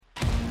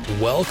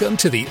Welcome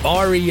to the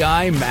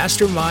REI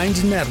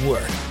Masterminds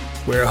Network,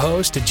 where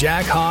host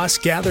Jack Haas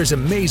gathers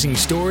amazing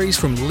stories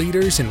from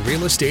leaders in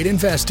real estate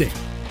investing.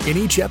 In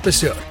each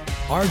episode,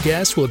 our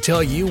guests will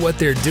tell you what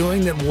they're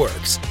doing that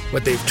works,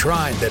 what they've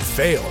tried that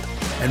failed,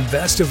 and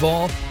best of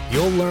all,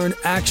 you'll learn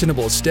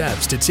actionable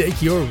steps to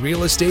take your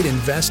real estate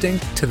investing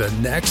to the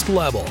next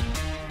level.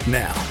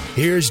 Now,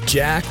 here's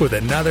Jack with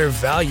another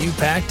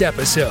value-packed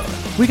episode.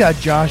 We got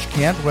Josh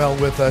Cantwell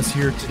with us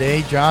here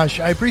today.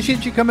 Josh, I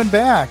appreciate you coming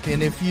back.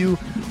 And if you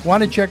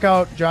want to check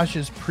out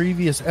Josh's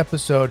previous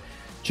episode,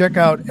 check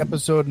out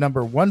episode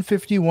number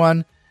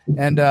 151.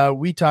 And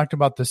we talked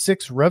about the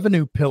 6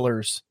 revenue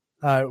pillars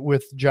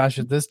with Josh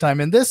at this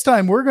time. And this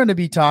time we're going to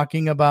be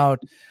talking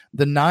about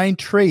the 9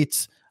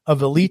 traits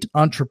of elite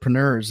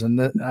entrepreneurs.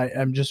 And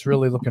I'm just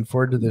really looking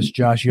forward to this,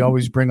 Josh. You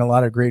always bring a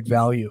lot of great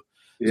value.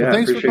 So yeah,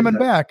 thanks for coming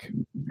back.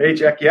 Hey,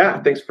 Jack.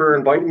 Yeah, thanks for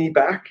inviting me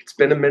back. It's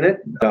been a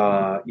minute.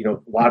 A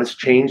lot has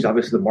changed.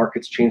 Obviously, the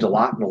market's changed a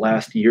lot in the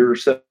last year or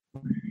so.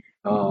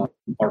 Our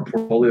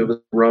portfolio has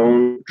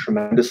grown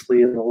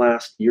tremendously in the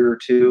last year or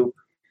two.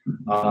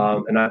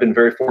 And I've been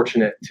very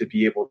fortunate to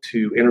be able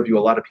to interview a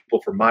lot of people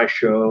for my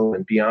show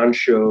and beyond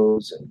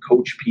shows and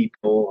coach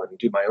people and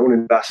do my own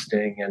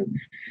investing. And,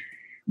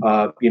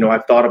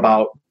 I've thought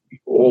about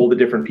all the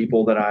different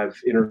people that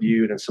I've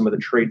interviewed and some of the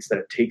traits that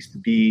it takes to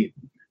be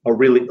a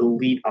really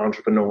elite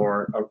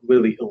entrepreneur, a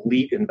really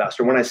elite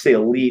investor. When I say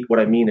elite, what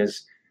I mean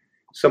is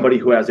somebody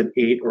who has an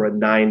 8 or a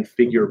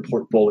 9-figure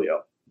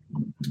portfolio.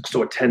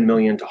 So a $10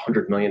 million to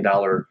 $100 million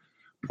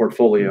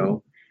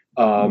portfolio.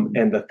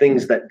 And the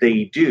things that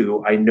they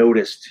do, I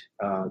noticed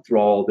through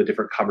all the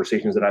different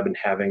conversations that I've been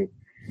having,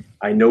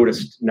 I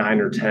noticed 9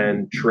 or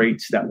 10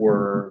 traits that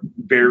were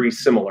very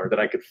similar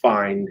that I could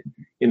find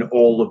in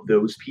all of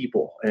those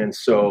people. And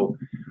so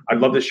I'd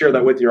love to share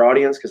that with your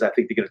audience because I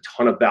think they get a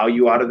ton of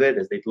value out of it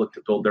as they look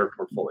to build their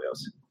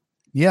portfolios.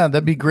 Yeah,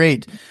 that'd be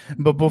great.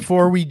 But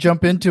before we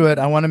jump into it,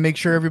 I want to make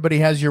sure everybody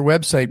has your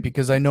website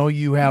because I know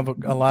you have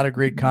a lot of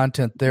great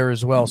content there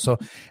as well. So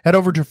head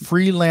over to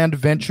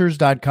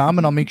freelandventures.com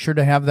and I'll make sure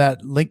to have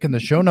that link in the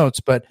show notes.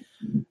 But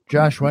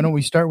Josh, why don't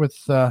we start with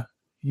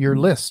your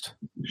list?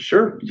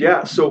 Sure.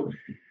 Yeah. So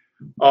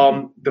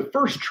the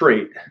first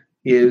trait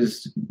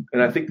is,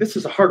 and I think this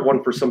is a hard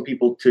one for some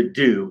people to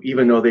do,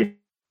 even though they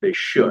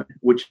should,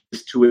 which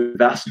is to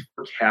invest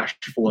for cash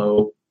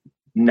flow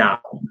now.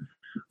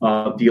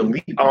 The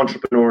elite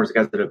entrepreneurs,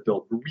 guys that have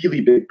built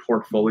really big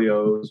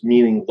portfolios,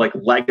 meaning like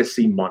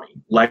legacy money,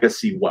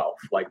 legacy wealth,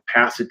 like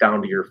pass it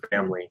down to your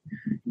family,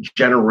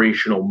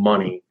 generational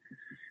money,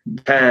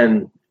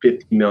 10,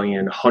 50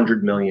 million,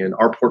 100 million.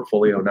 Our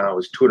portfolio now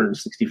is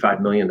 $265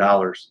 million.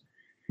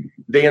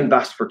 They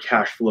invest for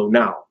cash flow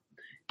now.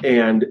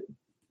 And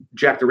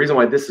Jack, the reason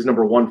why this is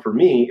number one for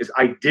me is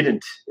I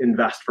didn't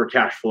invest for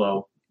cash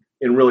flow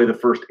in really the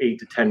first 8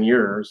 to 10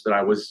 years that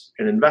I was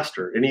an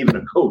investor and even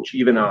a coach,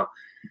 even a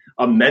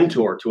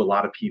mentor to a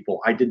lot of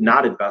people. I did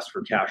not invest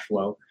for cash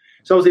flow.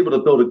 So I was able to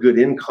build a good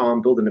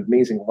income, build an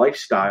amazing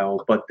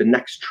lifestyle, but the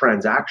next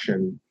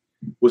transaction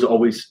was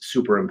always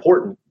super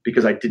important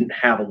because I didn't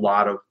have a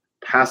lot of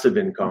passive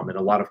income and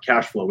a lot of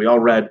cash flow. We all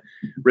read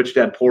Rich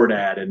Dad, Poor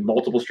Dad and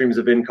Multiple Streams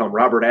of Income,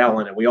 Robert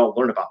Allen, and we all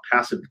learn about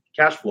passive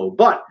cash flow.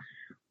 But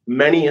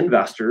many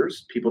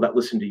investors, people that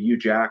listen to you,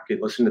 Jack,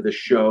 and listen to this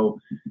show,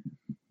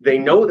 they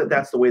know that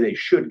that's the way they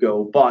should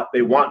go, but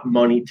they want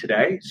money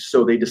today.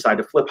 So they decide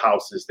to flip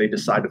houses. They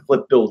decide to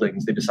flip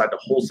buildings. They decide to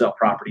wholesale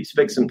properties,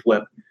 fix and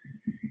flip.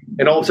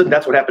 And all of a sudden,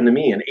 that's what happened to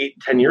me. And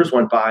 8-10 years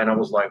went by and I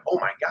was like, oh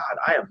my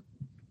God,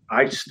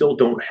 I still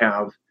don't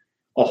have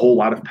a whole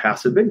lot of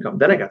passive income.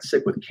 Then I got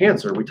sick with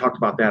cancer. We talked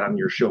about that on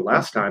your show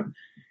last time.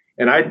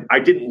 And I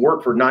didn't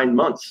work for 9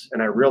 months.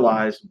 And I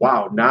realized,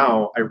 wow,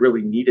 now I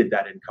really needed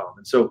that income.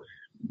 And so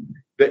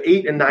the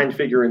 8 and 9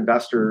 figure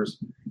investors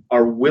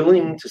are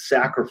willing to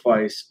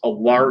sacrifice a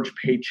large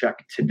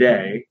paycheck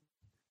today,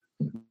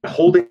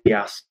 holding the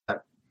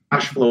asset,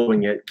 cash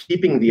flowing it,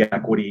 keeping the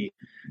equity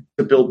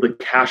to build the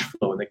cash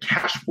flow. And the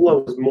cash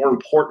flow is more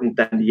important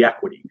than the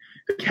equity.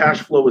 The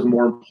cash flow is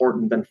more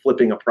important than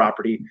flipping a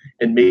property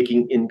and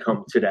making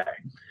income today.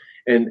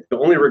 And the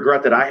only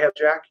regret that I have,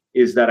 Jack,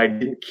 is that I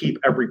didn't keep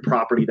every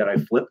property that I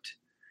flipped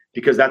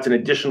because that's an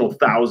additional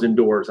 1,000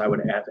 doors I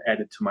would have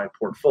added to my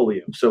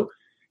portfolio. So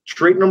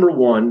trait number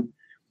one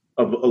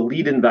of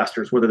elite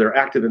investors, whether they're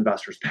active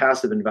investors,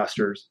 passive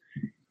investors,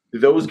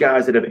 those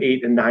guys that have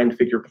 8 and 9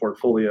 figure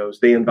portfolios,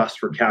 they invest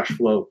for cash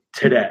flow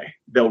today.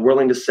 They're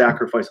willing to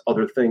sacrifice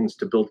other things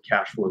to build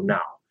cash flow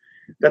now.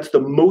 That's the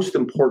most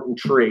important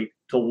trait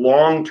to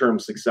long-term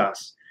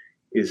success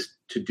is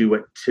to do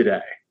it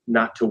today,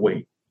 not to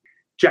wait.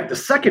 Jack, the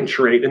second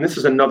trait, and this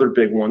is another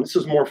big one, this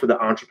is more for the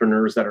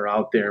entrepreneurs that are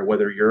out there,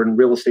 whether you're in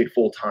real estate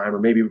full-time or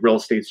maybe real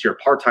estate's your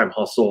part-time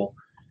hustle,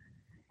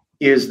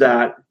 is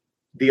that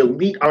the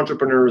elite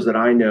entrepreneurs that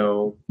I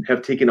know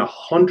have taken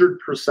 100%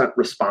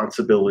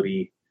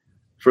 responsibility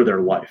for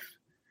their life.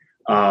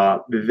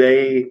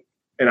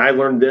 And I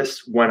learned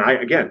this when I,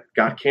 again,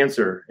 got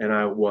cancer and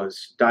I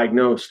was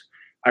diagnosed.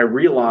 I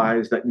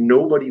realized that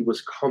nobody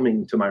was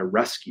coming to my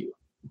rescue.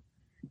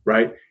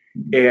 right?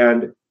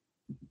 And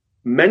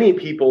many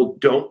people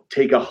don't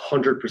take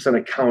 100%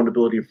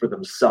 accountability for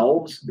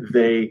themselves.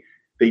 They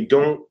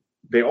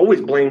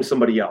always blame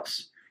somebody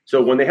else.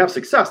 So when they have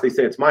success, they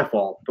say it's my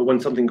fault. But when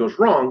something goes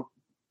wrong,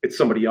 it's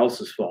somebody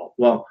else's fault.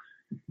 Well,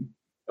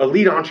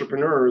 elite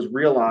entrepreneurs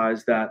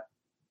realize that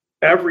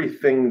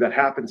everything that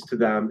happens to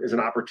them is an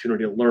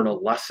opportunity to learn a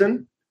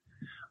lesson.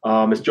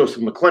 As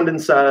Joseph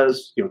McClendon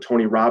says,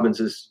 Tony Robbins'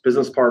 his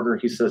business partner,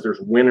 he says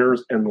there's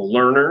winners and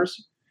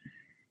learners.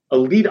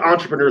 Elite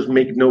entrepreneurs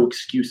make no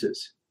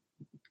excuses.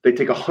 They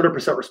take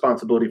 100%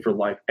 responsibility for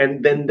life.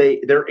 And then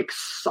they're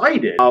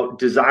excited about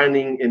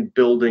designing and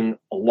building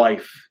a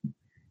life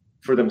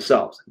for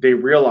themselves. They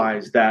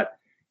realize that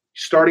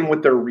starting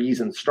with their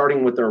reason,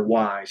 starting with their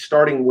why,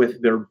 starting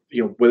with their,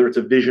 whether it's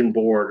a vision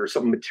board or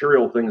some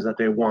material things that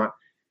they want,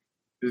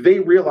 they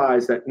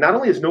realize that not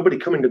only is nobody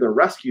coming to their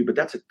rescue, but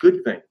that's a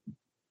good thing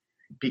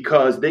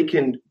because they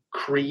can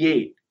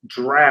create,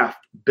 draft,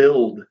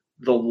 build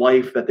the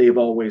life that they've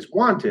always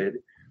wanted,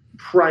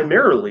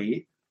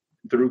 primarily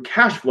through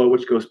cash flow,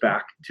 which goes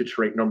back to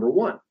trait number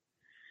one.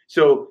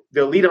 So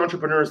the elite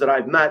entrepreneurs that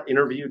I've met,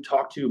 interviewed,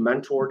 talked to,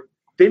 mentored,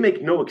 they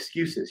make no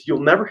excuses. You'll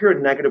never hear a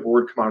negative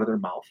word come out of their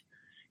mouth.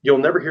 You'll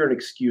never hear an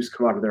excuse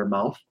come out of their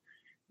mouth.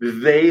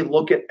 They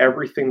look at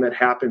everything that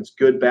happens,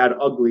 good, bad,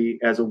 ugly,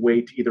 as a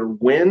way to either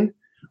win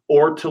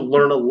or to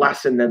learn a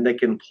lesson that they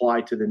can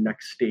apply to the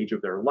next stage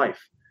of their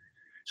life.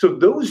 So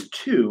those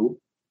two,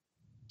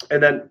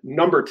 and then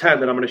number 10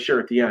 that I'm going to share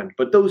at the end,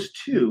 but those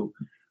two,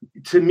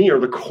 to me, are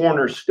the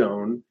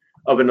cornerstone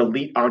of an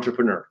elite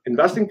entrepreneur.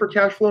 Investing for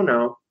cash flow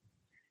now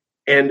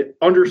and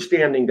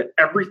understanding that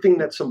everything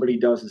that somebody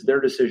does is their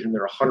decision.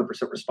 They're 100%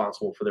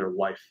 responsible for their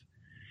life.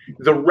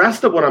 The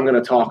rest of what I'm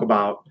going to talk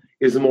about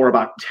is more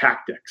about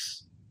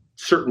tactics,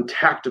 certain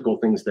tactical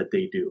things that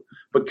they do.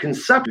 But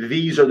conceptually,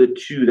 these are the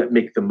two that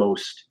make the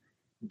most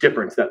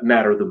difference, that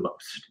matter the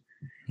most.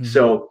 Mm-hmm.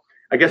 So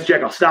I guess,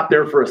 Jack, I'll stop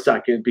there for a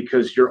second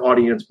because your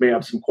audience may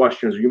have some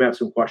questions or you may have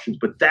some questions.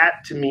 But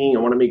that, to me, I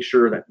want to make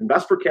sure that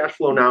invest for cash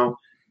flow now,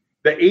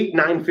 the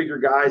 8-9-figure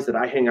guys that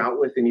I hang out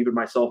with, and even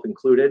myself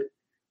included,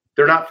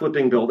 they're not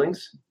flipping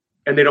buildings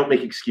and they don't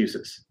make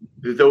excuses.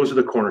 Those are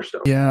the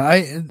cornerstones.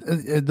 Yeah,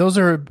 those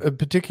are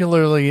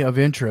particularly of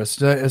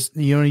interest. As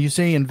you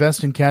say,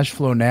 invest in cash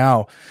flow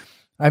now.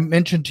 I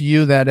mentioned to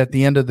you that at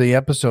the end of the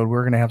episode,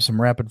 we're going to have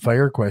some rapid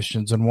fire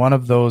questions. And one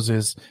of those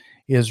is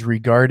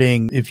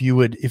regarding if you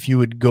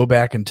would go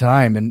back in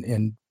time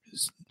and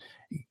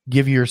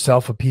give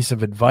yourself a piece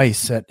of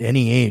advice at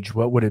any age,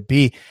 what would it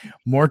be?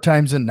 More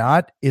times than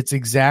not, it's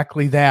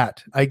exactly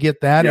that. I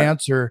get that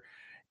answer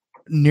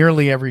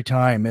nearly every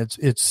time.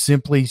 It's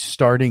simply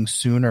starting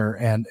sooner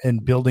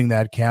and building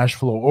that cash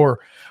flow or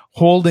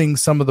holding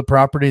some of the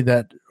property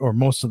or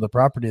most of the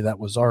property that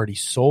was already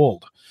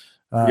sold.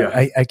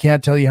 I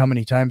can't tell you how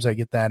many times I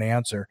get that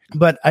answer.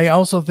 But I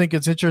also think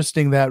it's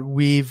interesting that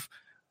we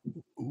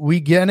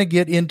gonna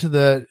get into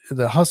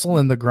the hustle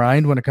and the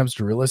grind when it comes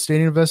to real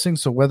estate investing.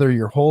 So whether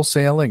you're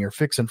wholesaling or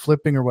fix and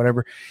flipping or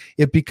whatever,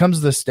 it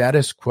becomes the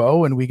status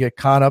quo and we get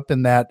caught up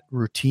in that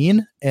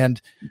routine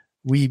and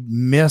we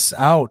miss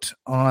out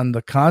on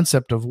the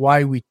concept of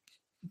why we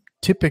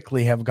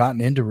typically have gotten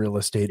into real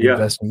estate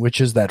investing, which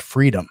is that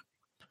freedom.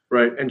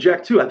 Right. And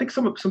Jack, too, I think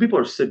some people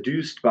are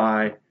seduced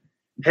by,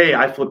 hey,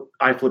 I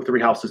flip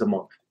 3 houses a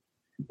month,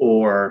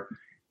 or,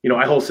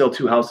 I wholesale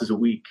 2 houses a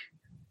week.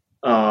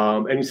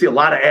 And you see a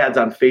lot of ads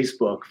on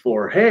Facebook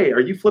for, hey,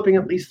 are you flipping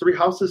at least 3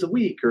 houses a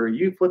week? Or are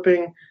you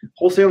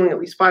wholesaling at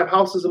least 5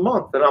 houses a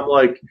month? And I'm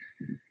like,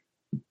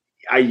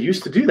 I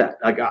used to do that.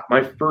 I got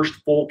my first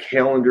full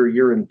calendar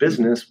year in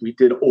business. We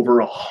did over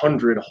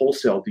 100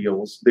 wholesale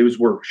deals. Those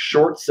were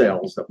short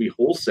sales that we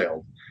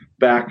wholesaled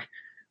back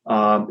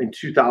in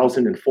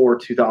 2004,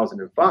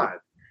 2005.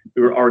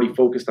 We were already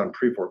focused on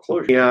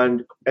pre-foreclosure.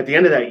 And at the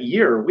end of that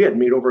year, we had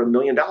made over $1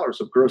 million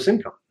of gross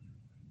income.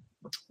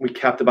 We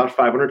kept about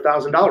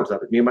 $500,000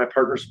 of it. Me and my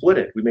partner split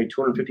it. We made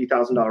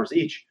 $250,000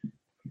 each.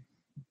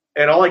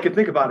 And all I could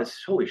think about is,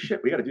 holy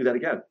shit, we got to do that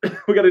again.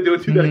 We got to do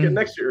that again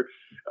next year.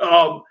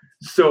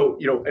 So,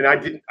 and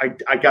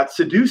I got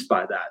seduced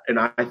by that. And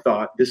I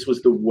thought this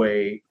was the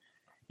way,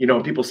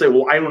 people say,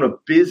 well, I own a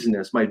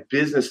business. My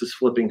business is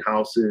flipping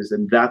houses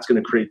and that's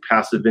going to create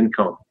passive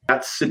income.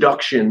 That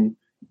seduction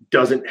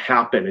doesn't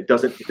happen. It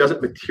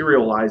doesn't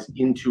materialize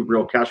into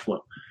real cash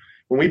flow.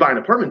 When we buy an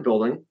apartment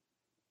building,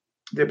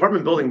 the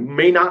apartment building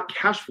may not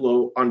cash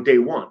flow on day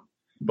one,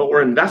 but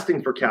we're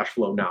investing for cash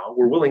flow now.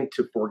 We're willing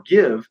to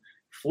forgive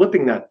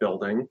flipping that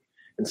building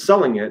and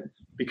selling it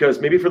because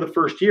maybe for the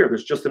first year,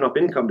 there's just enough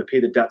income to pay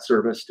the debt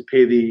service, to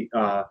pay the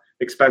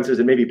expenses,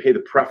 and maybe pay the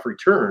pref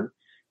return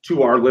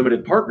to our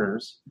limited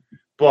partners.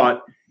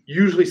 But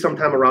usually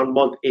sometime around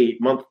month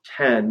 8, month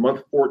 10,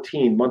 month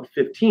 14, month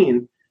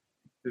 15,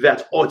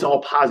 it's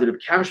all positive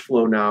cash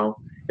flow now.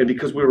 And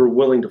because we were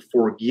willing to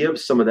forgive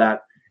some of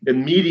that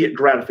immediate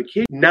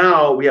gratification,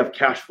 now we have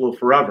cash flow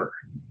forever,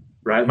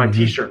 right? My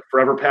t-shirt,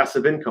 forever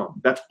passive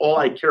income. That's all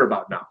I care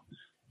about now.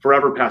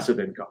 Forever passive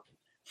income,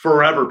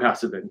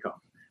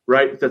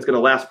 right? That's going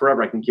to last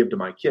forever. I can give to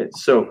my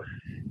kids. So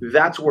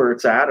that's where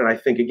it's at. And I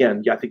think,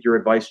 again, I think your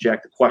advice,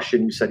 Jack, the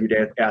question you said you'd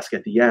ask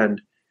at the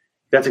end,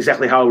 that's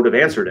exactly how I would have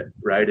answered it,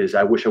 right? Is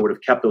I wish I would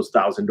have kept those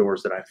 1,000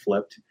 doors that I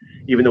flipped,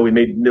 even though we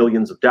made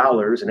millions of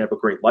dollars and have a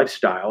great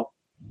lifestyle.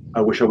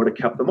 I wish I would have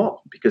kept them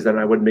all, because then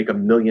I would make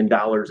 $1 million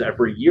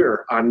every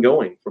year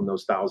ongoing from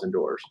those 1,000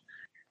 doors.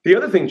 The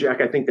other thing,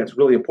 Jack, I think that's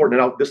really important,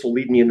 and this will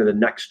lead me into the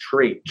next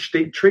trait.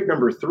 Trait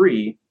number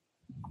 3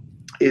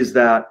 is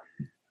that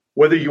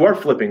whether you are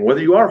flipping,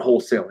 whether you are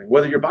wholesaling,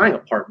 whether you're buying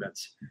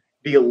apartments,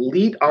 the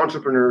elite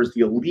entrepreneurs,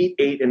 the elite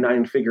 8 and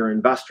 9 figure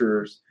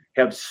investors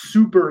have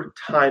super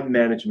time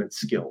management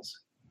skills.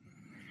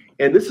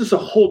 And this is a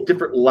whole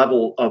different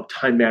level of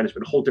time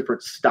management, a whole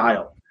different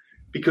style.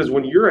 Because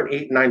when you're an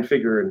 8, 9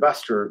 figure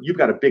investor, you've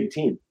got a big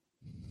team.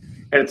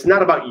 And it's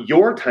not about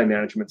your time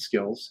management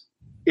skills.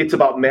 It's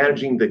about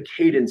managing the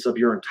cadence of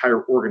your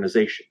entire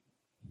organization.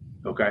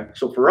 Okay.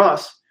 So for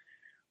us,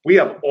 we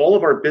have all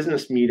of our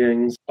business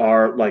meetings,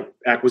 our like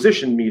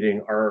acquisition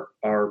meeting,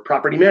 our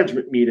property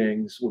management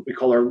meetings, what we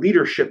call our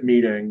leadership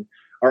meeting,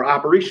 our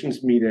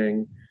operations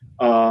meeting.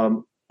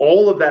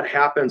 All of that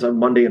happens on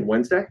Monday and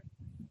Wednesday,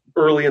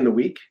 early in the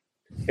week.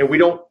 And we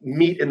don't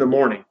meet in the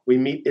morning. We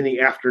meet in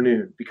the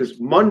afternoon, because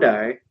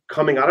Monday,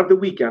 coming out of the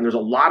weekend, there's a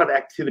lot of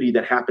activity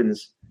that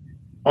happens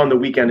on the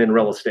weekend in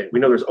real estate. We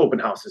know there's open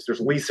houses,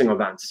 there's leasing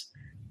events,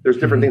 there's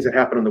different things that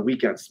happen on the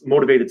weekends.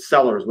 Motivated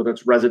sellers, whether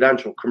it's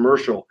residential,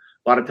 commercial,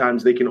 a lot of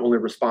times they can only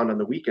respond on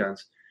the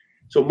weekends.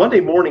 So Monday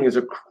morning is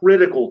a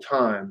critical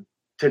time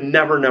to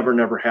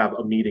never have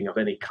a meeting of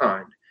any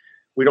kind.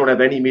 We don't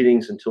have any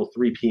meetings until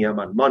 3 p.m.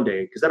 on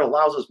Monday, because that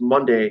allows us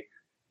Monday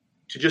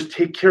to just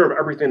take care of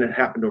everything that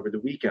happened over the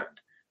weekend.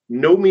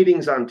 No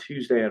meetings on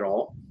Tuesday at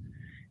all.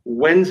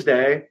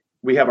 Wednesday,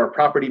 we have our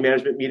property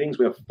management meetings.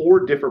 We have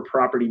 4 different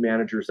property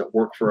managers that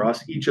work for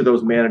us. Each of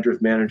those managers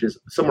manages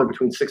somewhere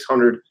between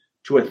 600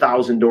 to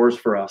 1,000 doors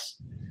for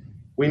us.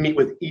 We meet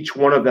with each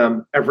one of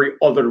them every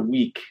other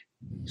week.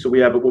 So we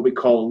have what we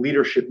call a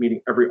leadership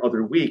meeting every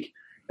other week.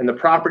 And the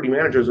property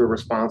managers are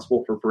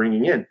responsible for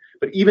bringing in.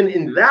 But even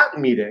in that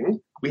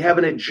meeting, we have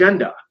an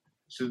agenda.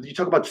 So you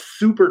talk about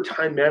super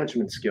time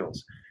management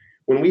skills.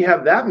 When we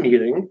have that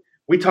meeting,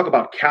 we talk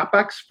about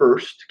CapEx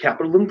first,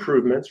 capital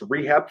improvements,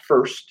 rehab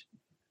first,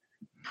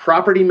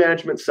 property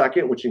management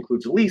second, which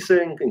includes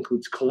leasing,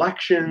 includes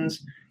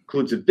collections,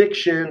 includes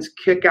evictions,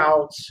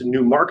 kickouts,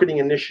 new marketing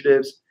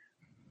initiatives.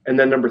 And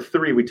then number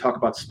 3, we talk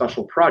about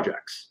special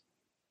projects.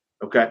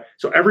 Okay.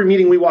 So every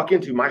meeting we walk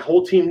into, my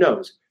whole team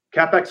knows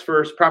CapEx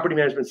first, property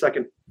management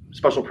second,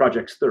 special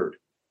projects third.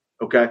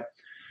 Okay.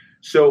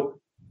 So,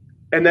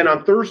 and then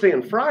on Thursday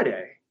and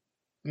Friday,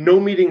 no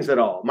meetings at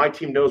all. My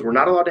team knows we're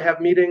not allowed to have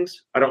meetings.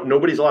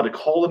 Nobody's allowed to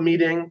call a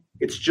meeting.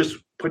 It's just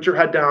put your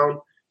head down,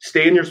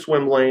 stay in your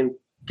swim lane,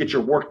 get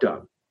your work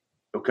done.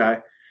 Okay.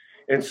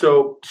 And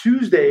so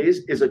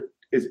Tuesdays is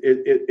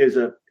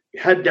a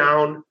head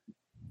down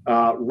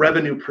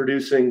revenue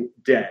producing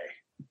day.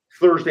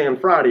 Thursday and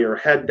Friday are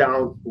head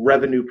down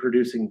revenue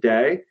producing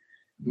day.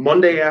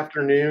 Monday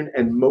afternoon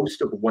and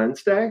most of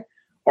Wednesday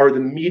are the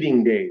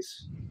meeting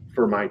days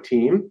for my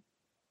team.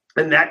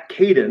 And that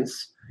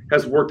cadence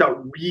has worked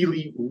out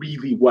really,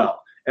 really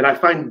well. And I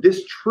find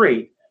this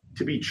trait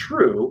to be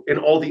true in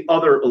all the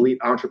other elite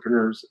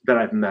entrepreneurs that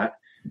I've met.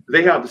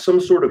 They have some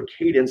sort of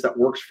cadence that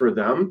works for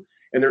them,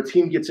 and their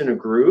team gets in a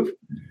groove.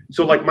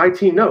 So like my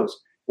team knows,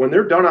 when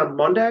they're done on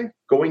Monday,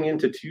 going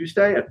into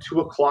Tuesday at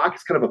 2:00,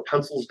 it's kind of a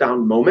pencils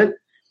down moment,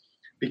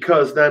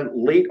 because then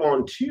late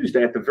on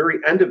Tuesday, at the very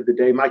end of the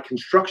day, my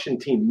construction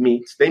team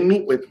meets. They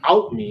meet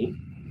without me,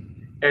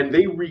 and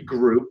they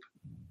regroup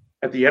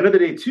at the end of the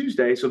day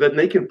Tuesday, so then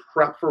they can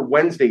prep for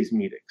Wednesday's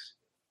meetings.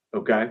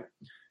 Okay.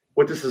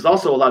 What this has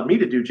also allowed me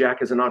to do,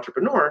 Jack, as an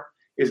entrepreneur,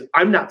 is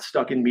I'm not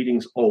stuck in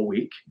meetings all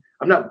week.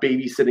 I'm not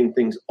babysitting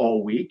things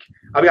all week.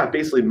 I've got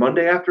basically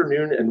Monday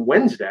afternoon and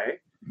Wednesday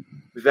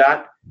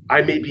that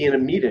I may be in a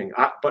meeting,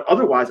 but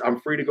otherwise I'm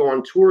free to go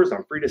on tours.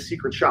 I'm free to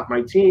secret shop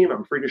my team.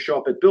 I'm free to show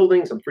up at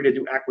buildings. I'm free to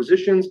do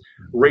acquisitions,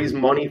 raise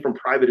money from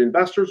private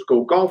investors,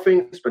 go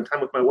golfing, spend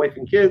time with my wife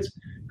and kids,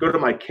 go to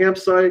my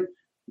campsite,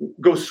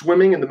 go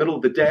swimming in the middle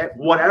of the day,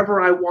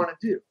 whatever I want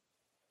to do.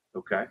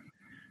 Okay.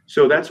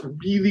 So that's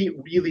really,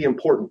 really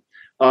important.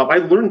 I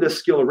learned this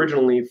skill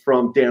originally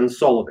from Dan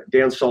Sullivan.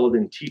 Dan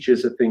Sullivan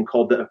teaches a thing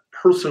called the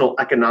personal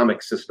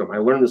economic system. I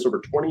learned this over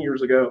 20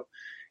 years ago.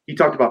 He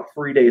talked about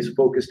free days,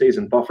 focus days,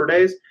 and buffer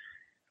days.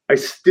 I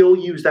still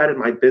use that in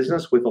my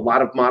business with a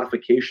lot of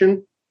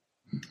modification,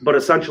 but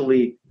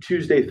essentially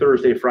Tuesday,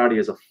 Thursday, Friday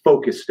is a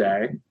focus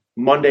day.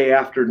 Monday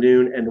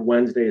afternoon and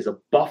Wednesday is a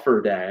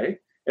buffer day.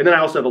 And then I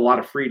also have a lot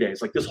of free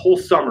days. Like this whole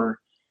summer,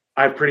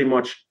 I've pretty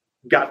much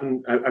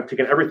I've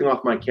taken everything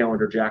off my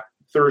calendar, Jack,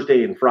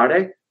 Thursday and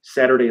Friday,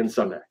 Saturday and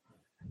Sunday.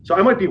 So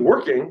I might be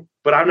working,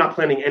 but I'm not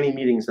planning any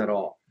meetings at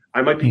all.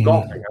 I might be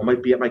golfing. I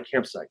might be at my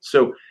campsite.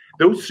 So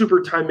those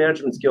super time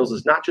management skills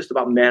is not just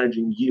about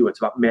managing you. It's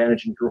about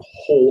managing your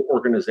whole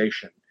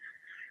organization,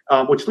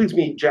 which leads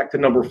me, Jack, to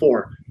number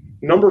 4.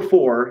 Number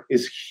 4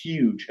 is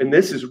huge. And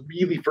this is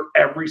really for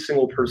every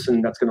single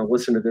person that's going to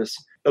listen to this.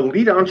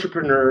 Elite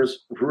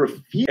entrepreneurs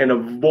refuse and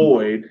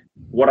avoid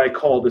what I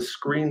call the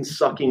screen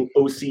sucking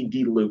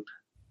OCD loop.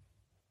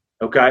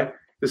 Okay?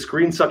 The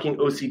screen sucking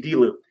OCD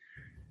loop.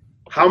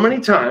 How many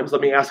times, let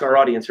me ask our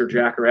audience here,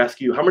 Jack, or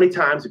ask you, how many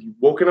times have you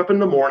woken up in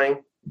the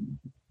morning,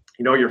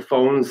 your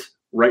phone's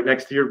right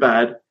next to your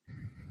bed,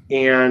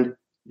 and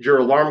your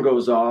alarm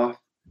goes off,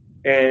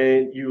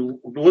 and you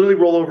literally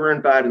roll over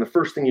in bed, and the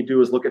first thing you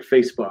do is look at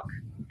Facebook,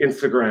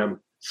 Instagram,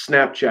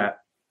 Snapchat,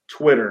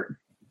 Twitter,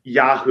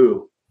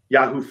 Yahoo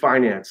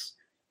Finance.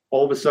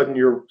 All of a sudden,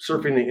 you're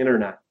surfing the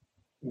internet.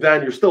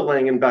 Then you're still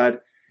laying in bed,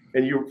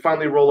 and you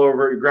finally roll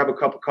over, you grab a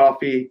cup of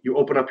coffee, you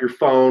open up your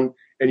phone,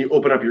 and you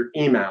open up your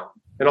email.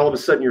 And all of a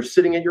sudden, you're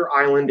sitting at your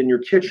island in your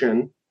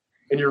kitchen,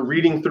 and you're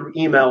reading through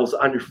emails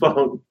on your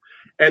phone.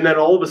 And then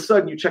all of a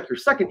sudden, you check your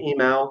second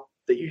email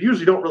that you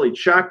usually don't really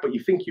check, but you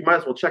think you might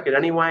as well check it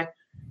anyway.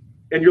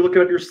 And you're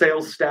looking up your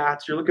sales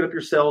stats. You're looking up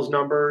your sales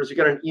numbers. You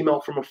got an email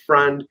from a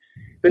friend.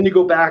 Then you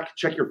go back,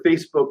 check your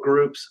Facebook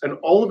groups. And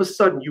all of a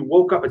sudden, you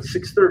woke up at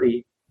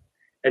 6:30,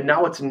 and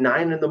now it's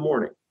 9 in the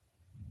morning.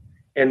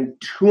 And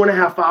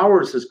 2.5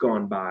 hours has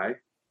gone by,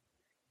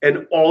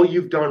 and all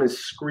you've done is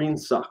screen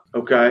suck,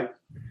 okay?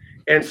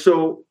 And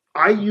so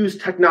I use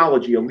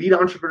technology. Elite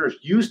entrepreneurs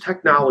use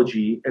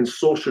technology and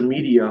social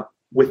media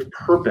with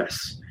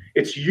purpose.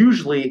 It's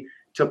usually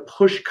to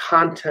push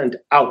content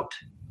out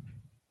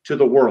to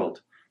the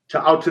world,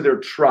 out to their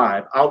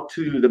tribe, out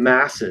to the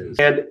masses.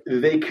 And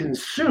they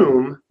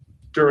consume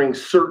during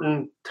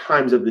certain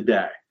times of the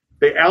day.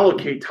 They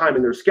allocate time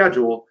in their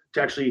schedule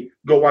to actually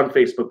go on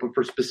Facebook, but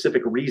for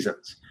specific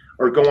reasons,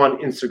 or go on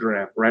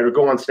Instagram, right? Or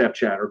go on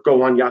Snapchat, or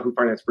go on Yahoo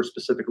Finance for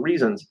specific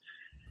reasons.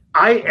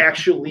 I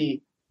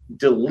actually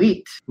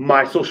delete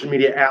my social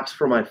media apps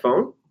from my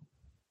phone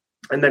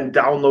and then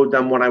download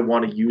them when I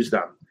want to use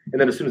them.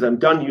 And then as soon as I'm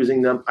done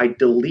using them, I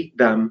delete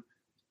them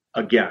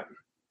again.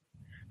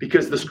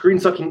 Because the screen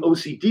sucking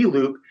OCD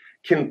loop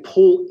can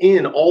pull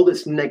in all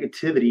this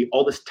negativity,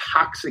 all this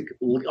toxic,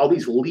 all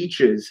these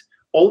leeches,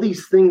 all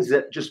these things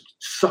that just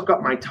suck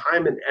up my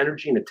time and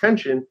energy and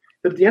attention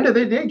that at the end of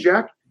the day,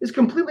 Jack, is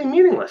completely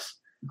meaningless.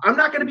 I'm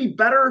not going to be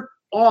better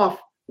off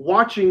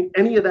watching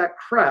any of that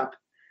crap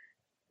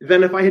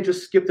than if I had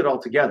just skipped it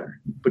altogether.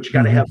 But you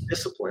got to have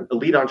discipline.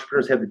 Elite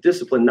entrepreneurs have the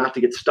discipline not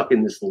to get stuck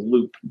in this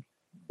loop,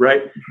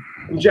 right?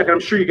 And Jack, I'm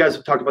sure you guys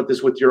have talked about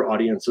this with your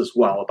audience as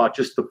well, about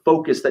just the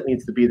focus that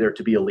needs to be there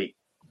to be elite.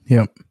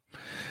 Yep.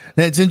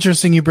 It's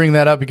interesting you bring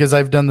that up because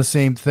I've done the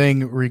same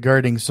thing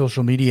regarding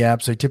social media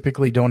apps. I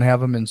typically don't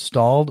have them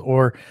installed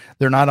or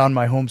they're not on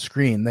my home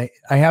screen.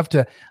 I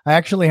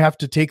actually have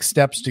to take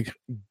steps to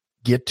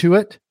get to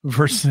it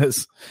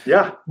versus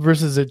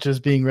it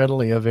just being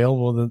readily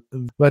available.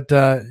 But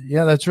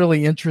that's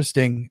really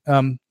interesting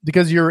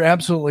because you're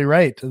absolutely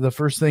right. The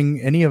first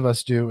thing any of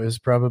us do is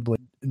probably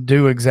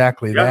do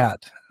exactly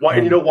that. Why?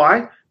 And you know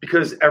why?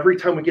 Because every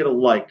time we get a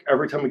like,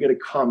 every time we get a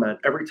comment,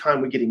 every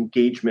time we get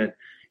engagement,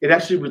 it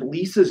actually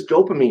releases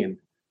dopamine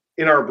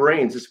in our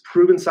brains. It's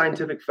proven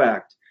scientific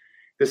fact.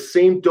 The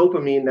same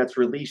dopamine that's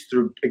released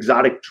through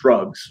exotic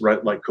drugs,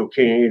 right, like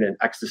cocaine and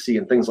ecstasy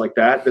and things like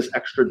that, this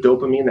extra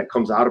dopamine that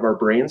comes out of our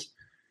brains,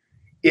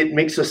 it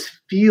makes us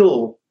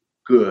feel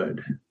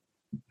good,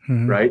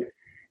 right?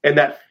 And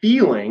that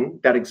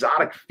feeling, that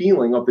exotic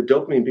feeling of the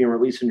dopamine being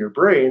released in your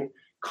brain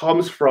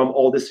comes from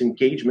all this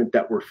engagement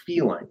that we're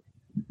feeling.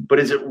 But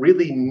is it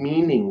really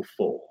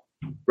meaningful,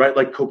 right?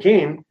 Like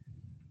cocaine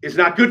is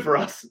not good for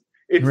us.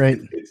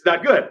 It's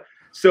not good.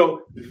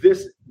 So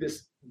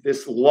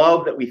this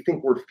love that we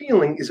think we're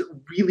feeling, is it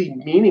really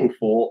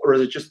meaningful, or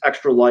is it just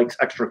extra likes,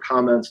 extra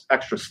comments,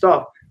 extra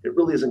stuff? It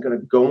really isn't going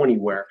to go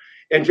anywhere.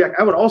 And Jack,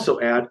 I would also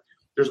add,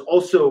 there's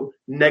also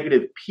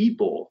negative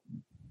people,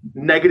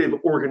 negative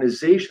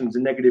organizations,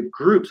 and negative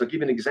groups. I'll give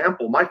you an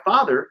example. My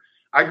father,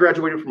 I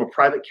graduated from a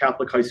private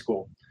Catholic high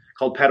school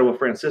called Padua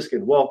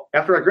Franciscan. Well,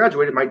 after I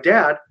graduated, my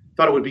dad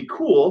thought it would be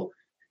cool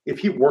if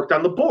he worked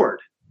on the board.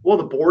 Well,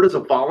 the board is a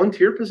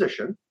volunteer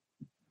position.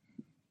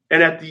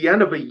 And at the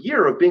end of a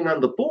year of being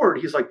on the board,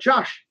 he's like,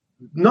 Josh,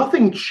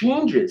 nothing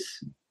changes.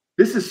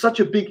 This is such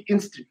a big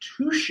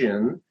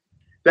institution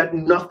that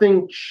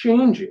nothing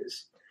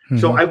changes.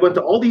 So I went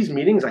to all these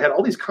meetings. I had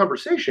all these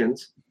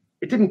conversations.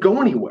 It didn't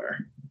go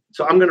anywhere.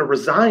 So I'm going to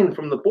resign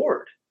from the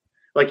board.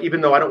 Like,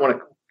 even though I don't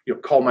want to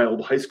call my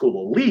old high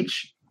school a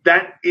leech,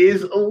 that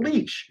is a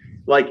leech.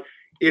 Like,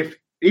 if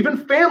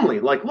even family,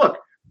 like, look,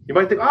 you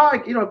might think,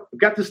 I've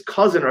got this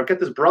cousin or I've got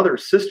this brother or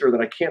sister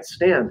that I can't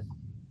stand.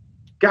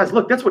 Guys,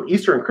 look, that's what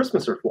Easter and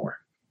Christmas are for,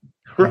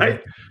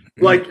 right?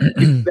 Like,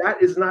 if that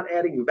is not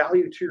adding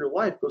value to your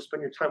life, go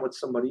spend your time with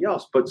somebody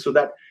else. But so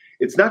that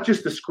it's not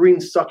just the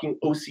screen-sucking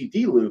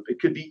OCD loop. It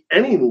could be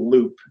any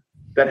loop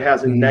that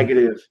has a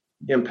negative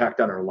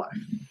impact on our life.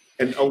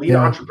 And elite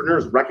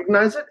entrepreneurs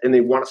recognize it, and they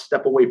want to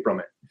step away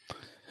from it.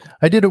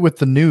 I did it with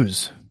the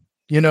news.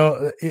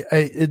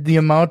 The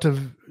amount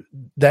of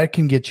that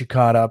can get you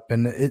caught up,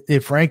 and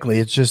frankly,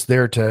 it's just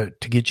there to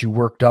get you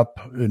worked up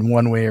in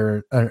one way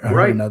or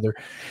another.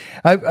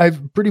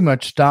 I've pretty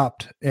much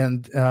stopped,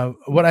 and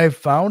what I've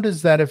found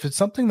is that if it's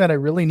something that I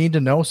really need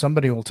to know,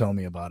 somebody will tell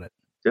me about it.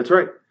 That's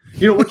right.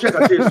 You know what, Jack?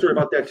 I'll tell you a story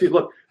about that too.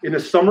 Look, in the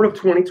summer of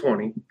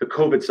 2020, the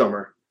COVID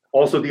summer,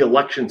 also the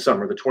election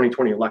summer, the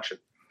 2020 election,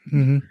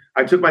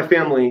 I took my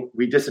family.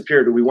 We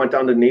disappeared. We went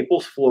down to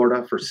Naples,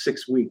 Florida for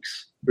 6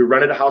 weeks. We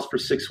rented a house for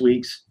 6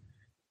 weeks.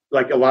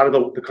 Like a lot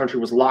of the country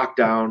was locked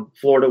down.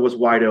 Florida was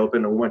wide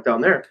open, and we went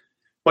down there.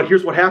 But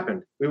here's what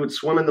happened. We would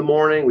swim in the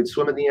morning. We'd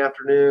swim in the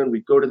afternoon.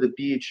 We'd go to the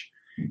beach.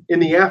 In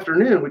the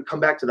afternoon, we'd come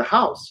back to the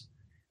house,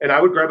 and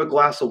I would grab a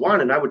glass of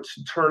wine, and I would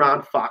turn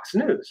on Fox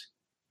News.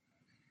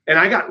 And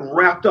I got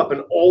wrapped up in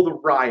all the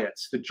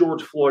riots, the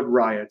George Floyd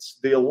riots,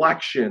 the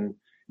election,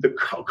 the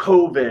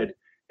COVID,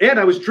 and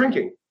I was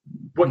drinking.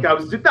 What I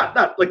was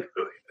not like,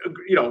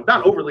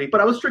 not overly,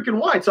 but I was drinking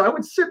wine. So I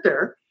would sit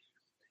there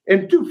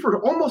and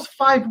for almost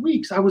 5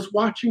 weeks, I was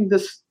watching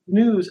this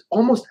news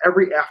almost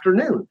every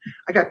afternoon.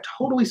 I got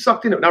totally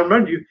sucked into it. Now,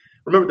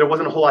 remember, there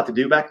wasn't a whole lot to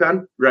do back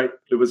then, right?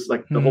 It was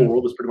like the whole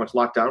world was pretty much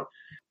locked down.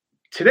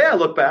 Today, I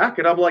look back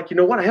and I'm like, you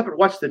know what? I haven't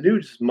watched the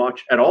news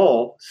much at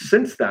all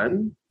since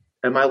then.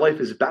 And my life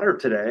is better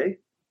today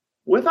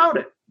without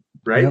it,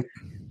 right? Yep.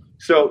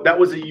 So that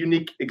was a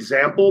unique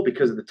example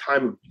because of the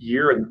time of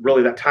year, and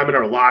really that time in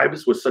our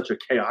lives was such a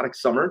chaotic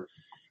summer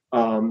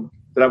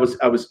that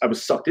I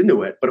was sucked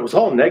into it. But it was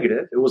all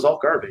negative. It was all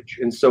garbage.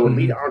 And so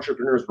elite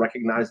entrepreneurs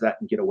recognize that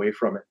and get away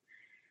from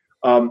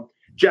it.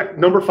 Jack,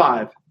 number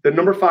 5. The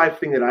number 5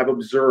 thing that I've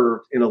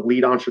observed in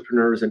elite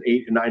entrepreneurs and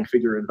 8 and 9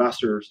 figure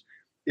investors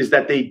is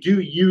that they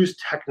do use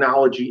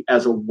technology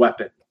as a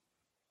weapon.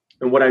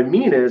 And what I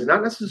mean is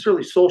not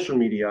necessarily social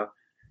media,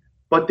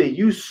 but they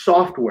use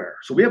software.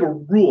 So we have a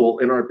rule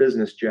in our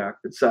business, Jack,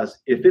 that says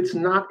if it's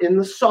not in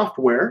the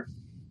software,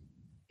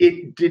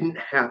 it didn't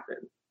happen.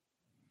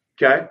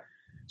 Okay?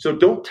 So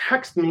don't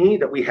text me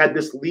that we had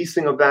this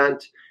leasing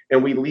event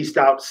and we leased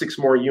out 6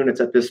 more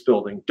units at this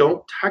building.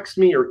 Don't text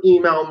me or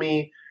email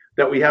me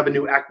that we have a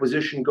new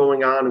acquisition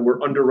going on and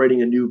we're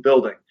underwriting a new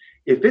building.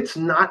 If it's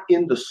not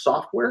in the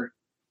software,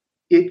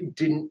 it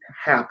didn't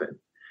happen.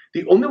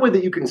 The only way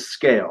that you can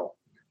scale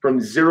from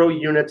 0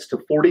 units to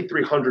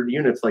 4,300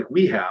 units like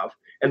we have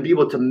and be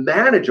able to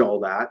manage all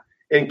that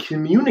and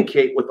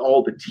communicate with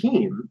all the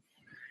team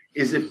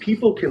is if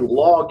people can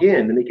log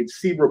in and they can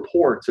see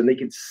reports and they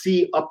can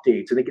see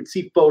updates and they can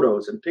see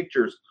photos and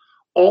pictures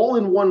all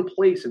in one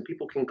place and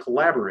people can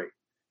collaborate,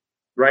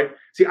 right?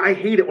 See, I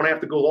hate it when I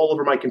have to go all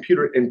over my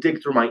computer and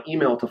dig through my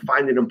email to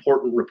find an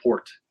important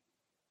report.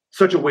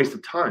 Such a waste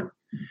of time.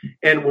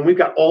 And when we've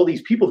got all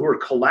these people who are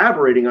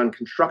collaborating on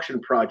construction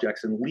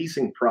projects and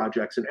leasing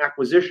projects and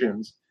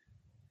acquisitions,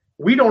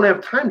 we don't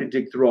have time to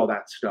dig through all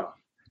that stuff.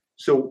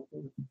 So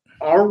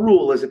our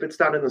rule is if it's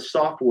not in the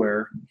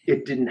software,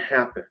 it didn't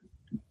happen,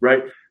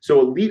 right? So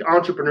elite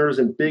entrepreneurs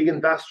and big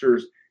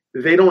investors,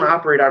 they don't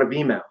operate out of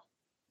email.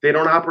 They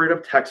don't operate out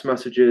of text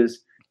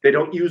messages. They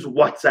don't use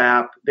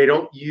WhatsApp. They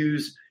don't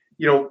use,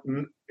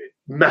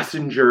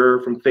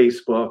 Messenger from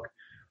Facebook.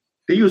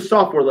 They use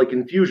software like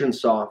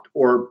Infusionsoft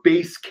or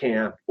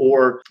Basecamp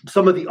or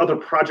some of the other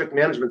project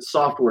management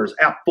softwares,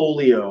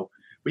 Appfolio.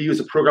 We use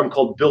a program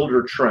called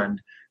Builder Trend.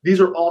 These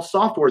are all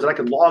softwares that I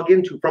can log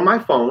into from my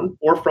phone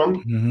or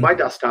from my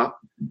desktop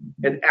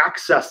and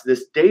access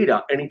this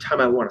data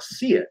anytime I want to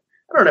see it.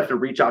 I don't have to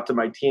reach out to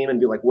my team and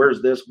be like,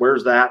 where's this?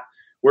 Where's that?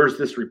 Where's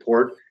this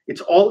report?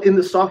 It's all in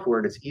the software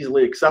and it's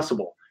easily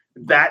accessible.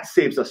 That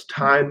saves us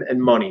time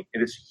and money,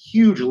 and it's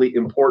hugely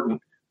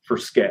important for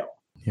scale.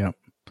 Yeah.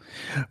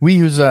 We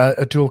use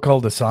a tool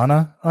called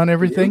Asana on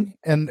everything,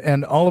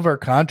 and all of our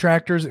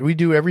contractors, we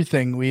do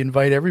everything. We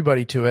invite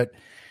everybody to it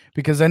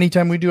because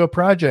anytime we do a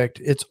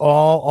project, it's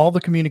all the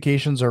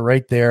communications are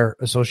right there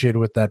associated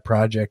with that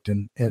project,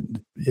 and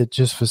it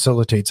just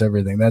facilitates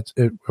everything.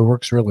 It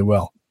works really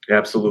well.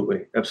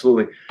 Absolutely.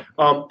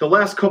 The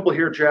last couple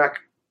here, Jack,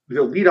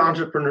 the lead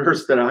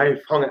entrepreneurs that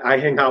I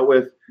hang out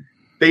with,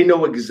 they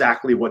know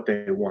exactly what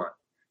they want.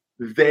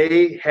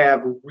 They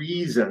have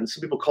reasons.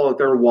 Some people call it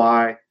their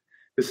why.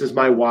 This is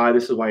my why.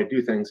 This is why I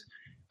do things.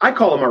 I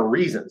call them our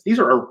reasons. These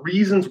are our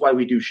reasons why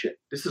we do shit.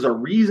 This is our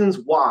reasons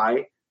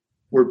why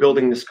we're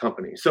building this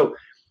company. So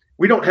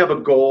we don't have a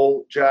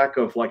goal, Jack,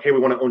 of like, hey, we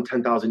want to own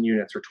 10,000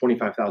 units or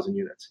 25,000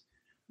 units.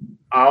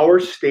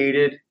 Our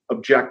stated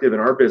objective in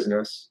our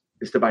business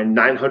is to buy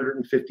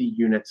 950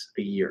 units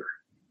a year.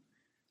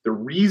 The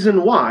reason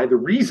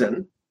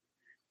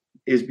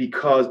is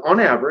because on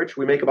average,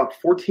 we make about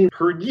 14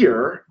 per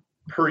year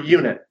per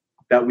unit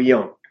that we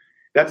own.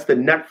 That's the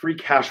net free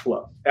cash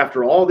flow.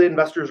 After all the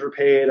investors are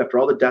paid, after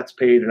all the debt's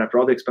paid, and after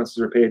all the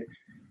expenses are paid,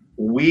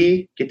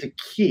 we get to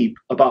keep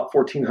about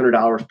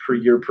 $1,400 per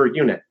year per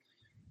unit.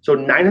 So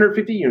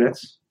 950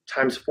 units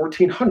times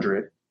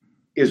 1,400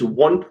 is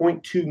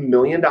 $1.2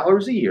 million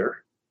a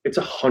year. It's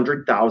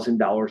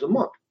 $100,000 a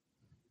month.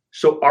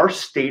 So our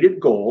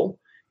stated goal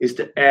is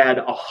to add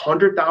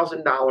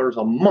 $100,000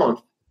 a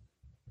month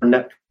for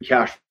net free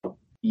cash flow.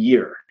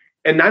 year.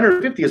 And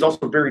 950 is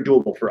also very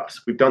doable for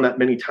us. We've done that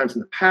many times in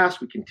the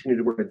past. We continue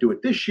to work to do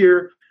it this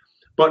year.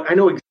 But I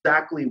know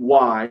exactly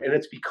why. And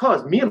it's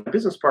because me and my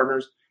business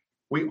partners,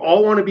 we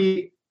all want to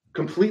be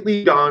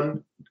completely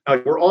done.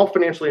 We're all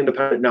financially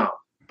independent now,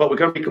 but we're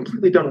going to be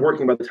completely done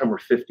working by the time we're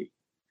 50.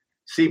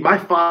 See, my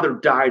father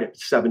died at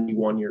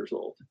 71 years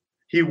old.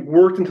 He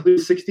worked until he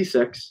was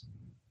 66.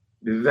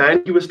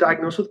 Then he was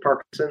diagnosed with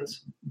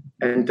Parkinson's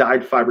and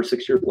died 5 or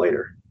 6 years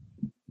later.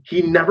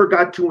 He never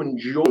got to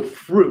enjoy the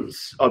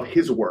fruits of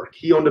his work.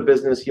 He owned a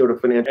business. He owned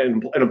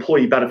an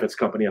employee benefits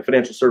company, a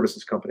financial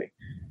services company.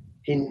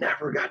 He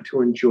never got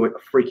to enjoy a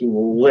freaking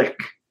lick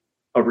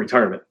of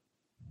retirement.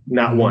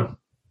 Not one.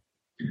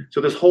 So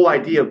this whole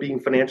idea of being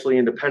financially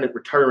independent,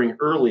 retiring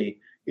early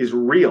is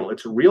real.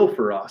 It's real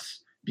for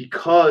us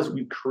because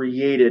we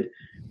created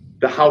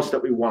the house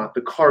that we want,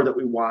 the car that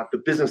we want, the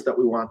business that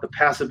we want, the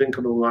passive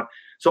income that we want.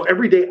 So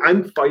every day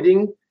I'm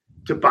fighting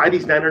to buy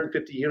these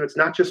 950 units,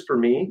 not just for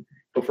me,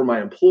 but for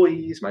my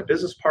employees, my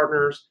business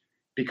partners,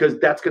 because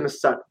that's going to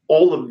set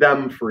all of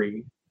them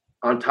free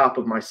on top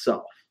of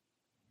myself,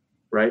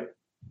 right?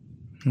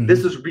 Mm-hmm.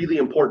 This is really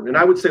important. And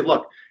I would say,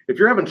 look, if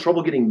you're having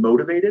trouble getting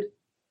motivated,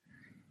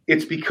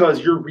 it's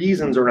because your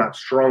reasons are not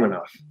strong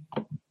enough.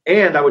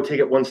 And I would take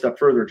it one step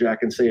further, Jack,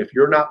 and say, if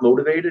you're not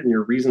motivated and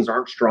your reasons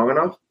aren't strong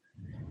enough,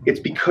 it's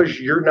because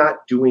you're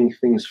not doing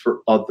things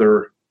for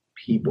other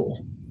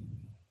people.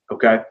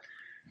 Okay.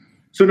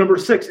 So number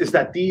 6 is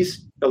that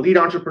these elite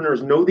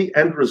entrepreneurs know the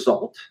end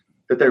result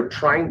that they're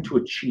trying to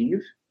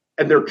achieve,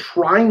 and they're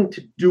trying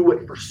to do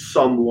it for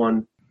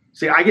someone.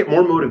 See, I get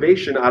more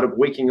motivation out of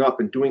waking up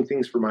and doing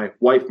things for my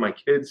wife, my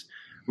kids,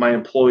 my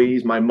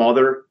employees, my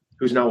mother,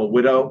 who's now a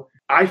widow.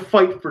 I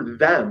fight for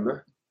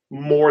them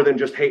more than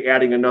just, hey,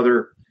 adding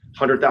another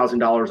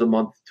 $100,000 a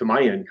month to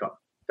my income.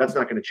 That's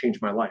not going to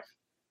change my life.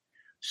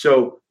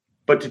 So,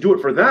 but to do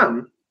it for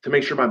them, to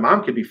make sure my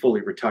mom could be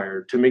fully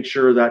retired, to make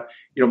sure that,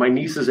 my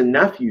nieces and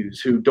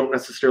nephews who don't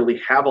necessarily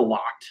have a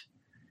lot,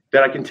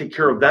 that I can take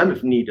care of them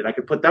if needed. I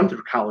can put them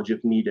through college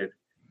if needed.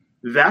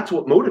 That's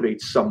what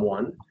motivates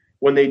someone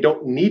when they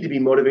don't need to be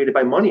motivated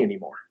by money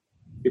anymore.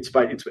 It's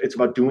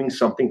about doing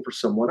something for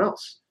someone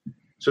else.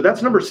 So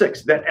that's number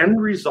 6, that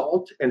end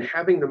result and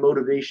having the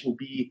motivation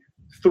be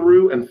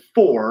through and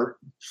for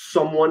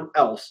someone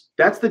else.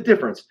 That's the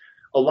difference.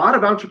 A lot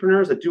of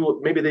entrepreneurs that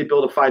maybe they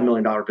build a $5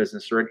 million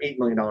business or an $8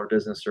 million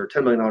business or a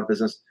 $10 million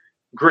business.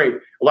 Great.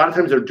 A lot of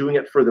times they're doing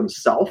it for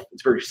themselves.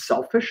 It's very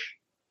selfish.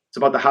 It's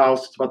about the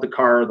house. It's about the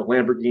car, the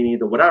Lamborghini,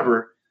 the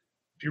whatever.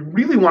 If you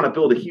really want to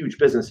build a huge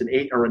business, an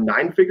 8 or a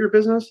 9-figure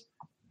business,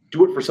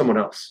 do it for someone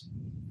else.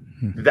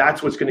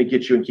 That's what's going to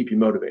get you and keep you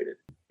motivated.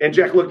 And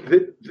Jack, look,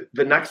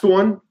 the next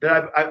one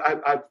that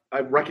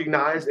I've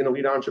recognized in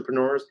elite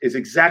entrepreneurs is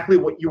exactly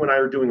what you and I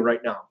are doing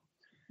right now.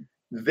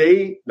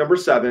 Number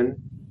 7,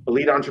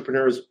 elite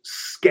entrepreneurs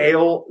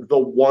scale the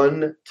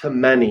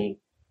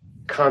one-to-many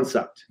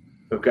concept.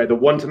 Okay, the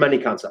one-to-many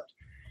concept.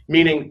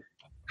 Meaning,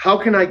 how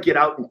can I get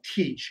out and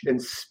teach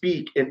and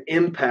speak and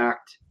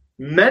impact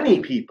many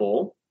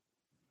people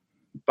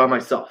by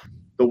myself?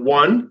 The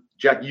one,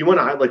 Jack, you and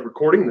I, like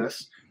recording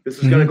this is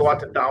going to go out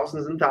to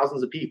thousands and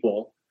thousands of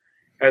people,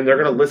 and they're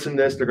going to listen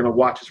to this, they're going to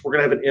watch this, we're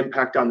going to have an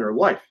impact on their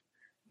life.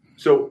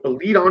 So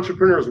elite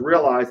entrepreneurs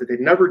realize that they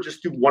never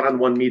just do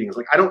one-on-one meetings.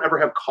 Like, I don't ever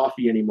have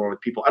coffee anymore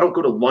with people. I don't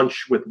go to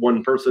lunch with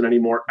one person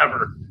anymore,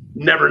 ever.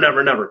 Never,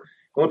 never, never.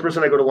 The only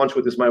person I go to lunch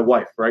with is my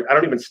wife, right? I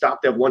don't even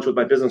stop to have lunch with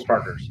my business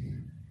partners.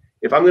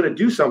 If I'm going to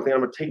do something, I'm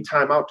going to take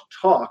time out to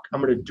talk.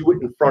 I'm going to do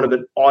it in front of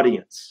an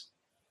audience.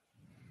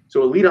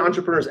 So elite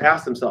entrepreneurs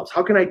ask themselves,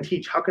 how can I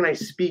teach? How can I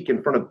speak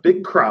in front of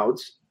big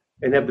crowds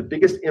and have the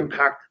biggest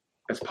impact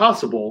as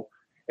possible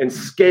and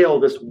scale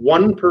this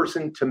one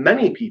person to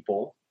many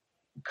people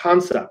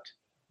concept?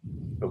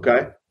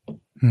 Okay.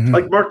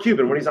 Like Mark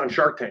Cuban, when he's on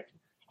Shark Tank,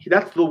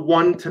 that's the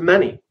one to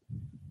many.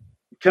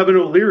 Kevin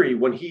O'Leary,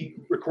 when he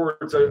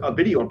records a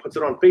video and puts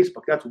it on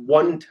Facebook, that's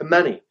one to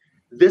many.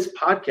 This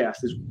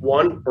podcast is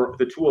one, or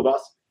the two of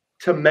us,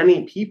 to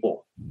many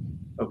people.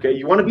 Okay.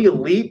 You want to be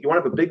elite. You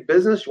want to have a big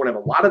business. You want to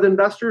have a lot of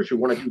investors. You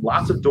want to do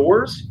lots of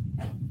doors.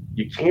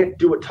 You can't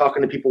do it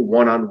talking to people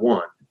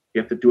one-on-one.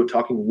 You have to do it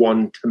talking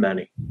one to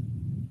many.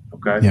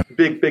 Okay. Yep.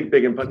 Big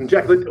input. And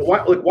Jack,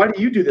 why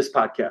do you do this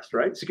podcast,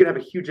 right? So you can have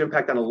a huge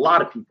impact on a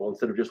lot of people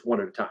instead of just one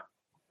at a time.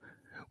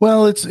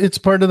 Well, it's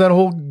part of that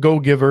whole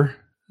go-giver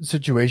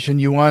situation.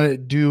 You want to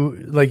do,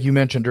 like you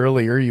mentioned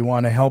earlier, you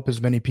want to help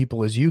as many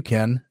people as you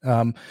can.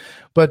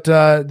 But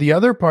the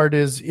other part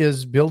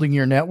is building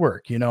your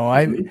network.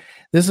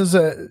 This is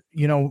and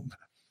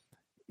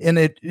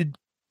it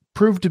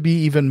proved to be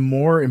even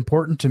more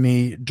important to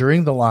me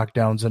during the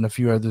lockdowns and a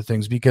few other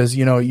things, because,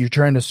 you're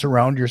trying to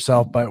surround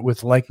yourself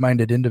with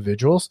like-minded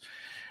individuals.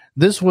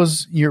 This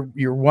was,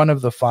 you're one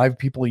of the 5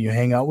 people you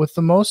hang out with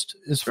the most.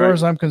 As far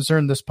as I'm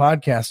concerned, this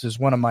podcast is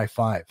one of my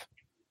 5.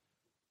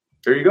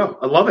 There you go.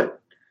 I love it.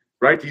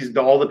 Right.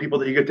 All the people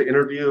that you get to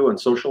interview and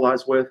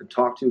socialize with and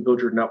talk to, build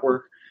your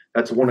network.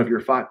 That's one of your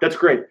 5. That's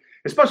great.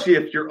 Especially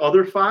if your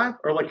other 5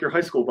 are like your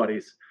high school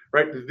buddies,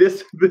 right?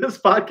 This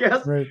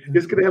podcast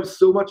is going to have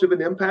so much of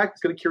an impact.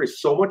 It's going to carry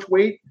so much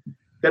weight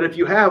that if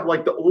you have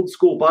like the old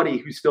school buddy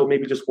who still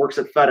maybe just works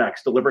at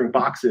FedEx delivering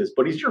boxes,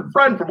 but he's your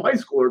friend from high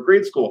school or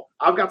grade school.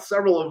 I've got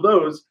several of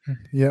those.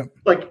 Yeah.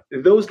 Like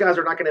those guys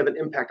are not going to have an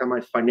impact on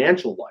my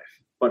financial life,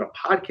 but a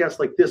podcast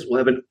like this will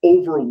have an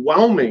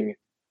overwhelming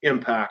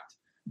impact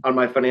on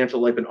my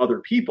financial life and other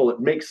people. It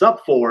makes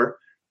up for,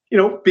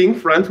 being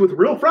friends with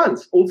real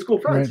friends, old school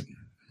friends.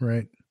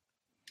 Right.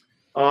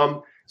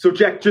 So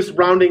Jack, just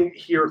rounding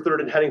here, third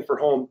and heading for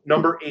home.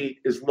 Number 8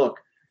 is, look,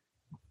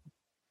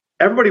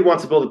 everybody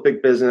wants to build a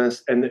big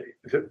business, and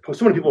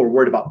so many people are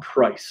worried about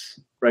price,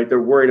 right? They're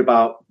worried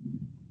about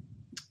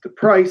the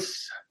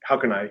price. How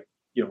can I,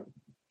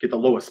 get the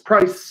lowest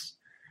price?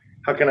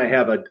 How can I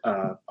have a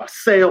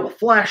sale, a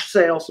flash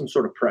sale, some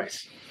sort of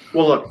price?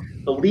 Well, look,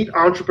 elite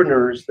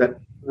entrepreneurs that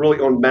really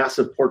own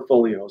massive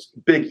portfolios,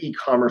 big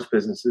e-commerce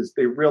businesses,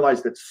 they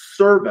realize that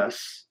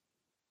service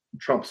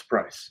trumps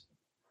price.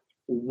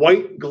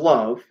 White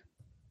glove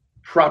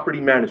property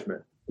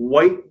management,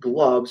 white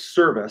glove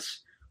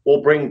service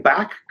will bring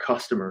back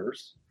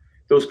customers.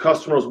 Those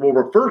customers will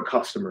refer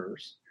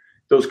customers.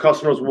 Those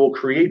customers will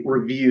create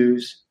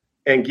reviews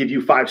and give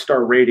you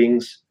 5-star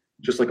ratings,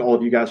 just like all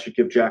of you guys should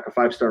give Jack a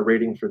 5-star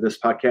rating for this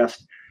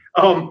podcast.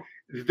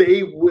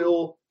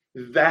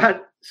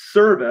 That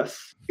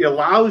service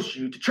allows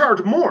you to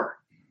charge more.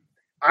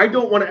 I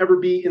don't want to ever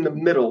be in the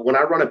middle when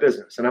I run a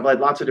business, and I've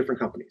had lots of different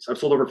companies. I've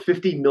sold over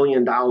 $50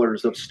 million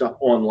of stuff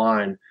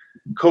online,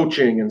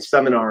 coaching and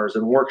seminars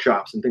and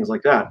workshops and things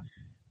like that.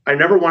 I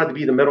never wanted to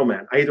be the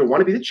middleman. I either want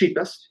to be the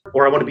cheapest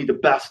or I want to be the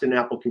best in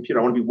Apple Computer.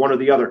 I want to be one or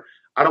the other.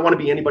 I don't want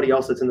to be anybody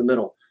else that's in the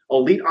middle.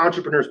 Elite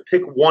entrepreneurs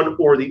pick one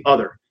or the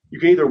other. You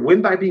can either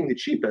win by being the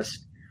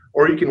cheapest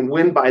or you can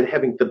win by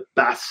having the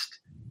best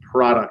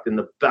product and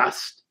the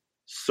best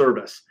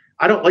service.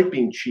 I don't like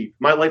being cheap.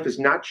 My life is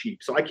not cheap,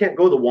 so I can't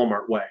go the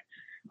Walmart way.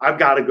 I've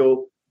got to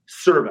go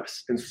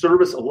service, and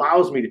service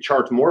allows me to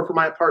charge more for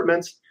my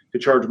apartments, to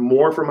charge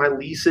more for my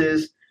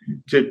leases,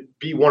 to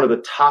be one of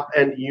the top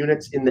end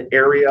units in the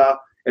area,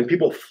 and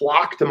people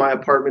flock to my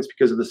apartments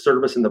because of the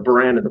service and the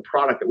brand and the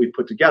product that we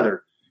put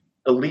together.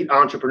 Elite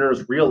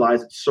entrepreneurs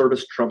realize that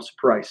service trumps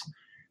price.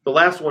 The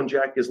last one,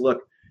 Jack, is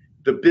look,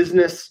 the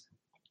business,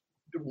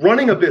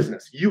 running a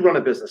business, you run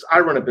a business, I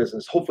run a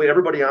business. Hopefully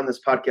everybody on this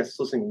podcast is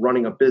listening,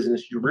 running a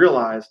business. You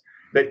realize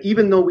that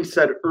even though we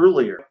said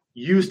earlier,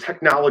 use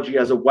technology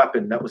as a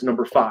weapon, that was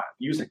number 5,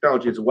 use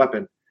technology as a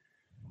weapon.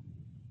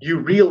 You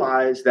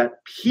realize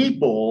that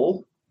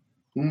people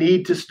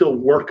need to still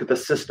work the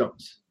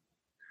systems.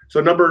 So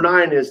number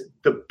 9 is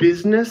the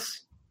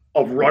business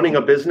of running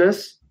a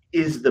business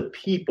is the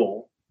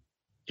people.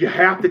 You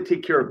have to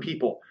take care of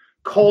people.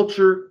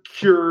 Culture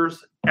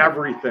cures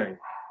everything.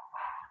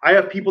 I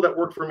have people that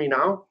work for me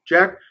now,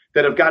 Jack,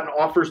 that have gotten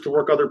offers to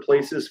work other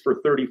places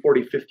for 30,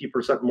 40,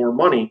 50% more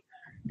money,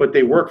 but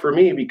they work for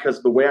me because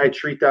of the way I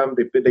treat them.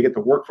 They get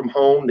to work from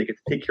home. They get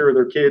to take care of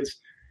their kids.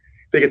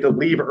 They get to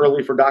leave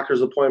early for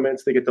doctor's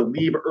appointments. They get to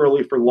leave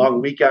early for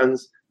long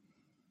weekends.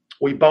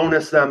 We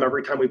bonus them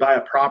every time we buy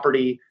a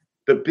property.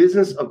 The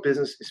business of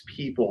business is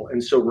people.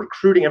 And so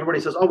recruiting,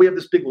 everybody says, oh, we have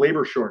this big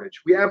labor shortage.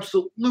 We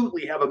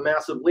absolutely have a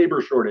massive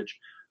labor shortage.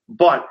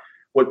 But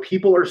what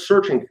people are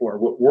searching for,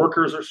 what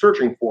workers are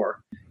searching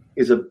for,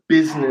 is a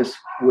business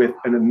with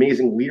an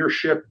amazing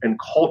leadership and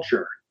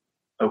culture,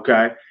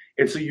 okay?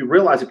 And so you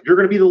realize if you're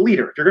going to be the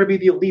leader, if you're going to be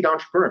the elite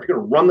entrepreneur, if you're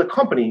going to run the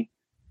company,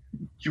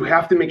 you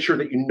have to make sure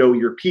that you know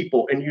your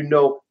people. And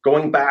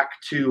going back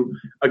to,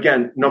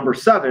 again, number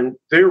 7,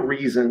 their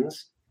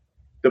reasons,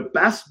 the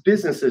best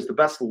businesses, the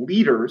best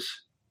leaders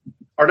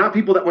are not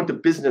people that went to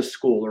business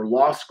school or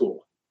law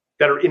school,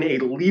 that are in a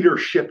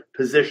leadership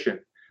position.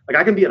 Like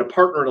I can be a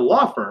partner at a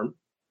law firm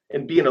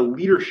and be in a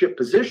leadership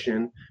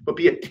position, but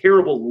be a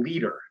terrible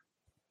leader.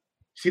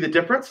 See the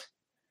difference?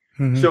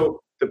 Mm-hmm.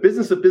 So the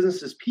business of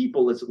business is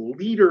people, is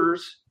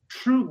leaders,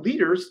 true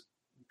leaders.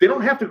 They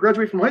don't have to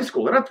graduate from high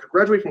school. They don't have to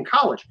graduate from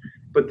college,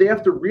 but they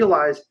have to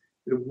realize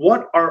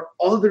what are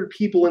other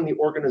people in the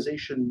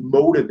organization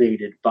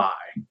motivated by.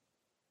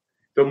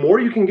 The more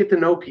you can get to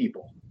know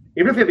people,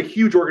 even if you have a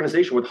huge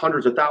organization with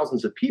hundreds of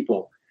thousands of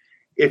people,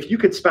 if you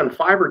could spend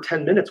 5 or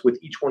 10 minutes with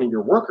each one of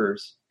your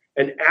workers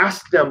and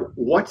ask them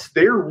what's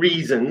their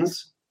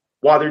reasons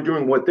why they're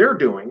doing what they're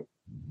doing,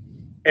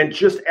 and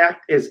just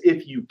act as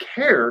if you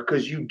care,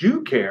 because you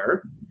do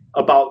care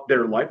about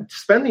their life,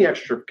 spend the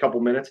extra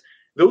couple minutes,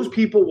 those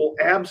people will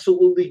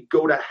absolutely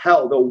go to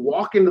hell. They'll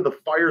walk into the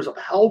fires of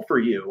hell for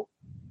you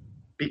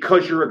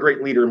because you're a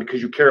great leader and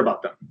because you care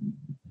about them.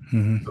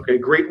 Mm-hmm. Okay,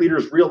 great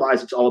leaders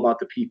realize it's all about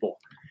the people.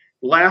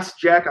 Last,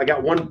 Jack, I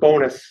got one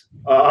bonus.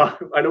 I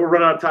know we're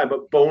running out of time,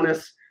 but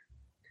bonus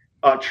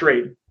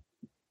trait,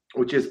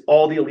 which is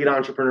all the elite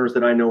entrepreneurs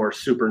that I know are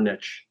super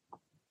niche.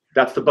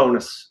 That's the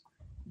bonus.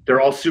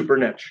 They're all super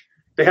niche.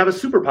 They have a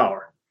superpower.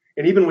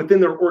 And even within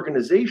their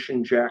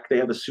organization, Jack, they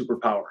have a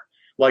superpower.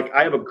 Like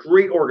I have a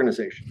great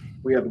organization.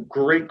 We have a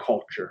great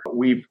culture.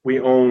 We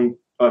own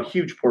a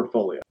huge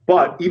portfolio.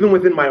 But even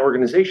within my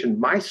organization,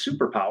 my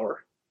superpower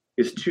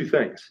is 2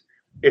 things.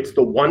 It's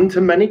the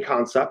one-to-many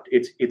concept.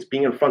 It's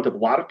being in front of a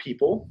lot of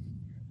people.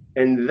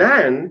 And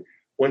then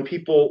when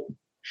people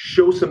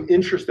show some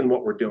interest in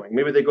what we're doing,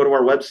 maybe they go to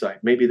our website,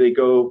 maybe they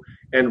go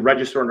and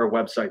register on our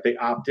website, they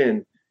opt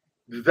in,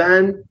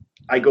 then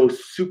I go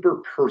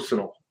super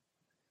personal.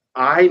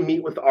 I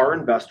meet with our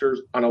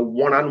investors on a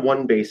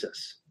one-on-one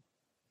basis.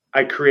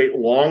 I create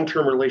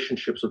long-term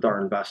relationships with our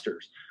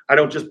investors. I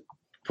don't just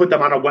put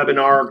them on a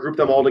webinar, group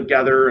them all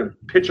together, and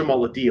pitch them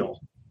all a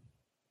deal.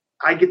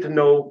 I get to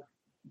know,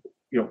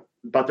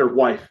 about their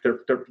wife,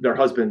 their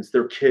husbands,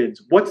 their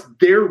kids. What's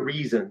their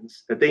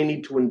reasons that they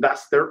need to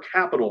invest their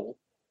capital?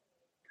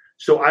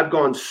 So I've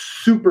gone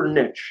super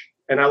niche,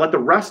 and I let the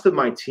rest of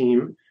my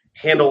team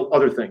handle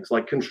other things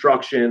like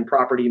construction,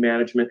 property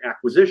management,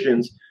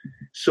 acquisitions,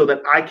 so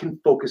that I can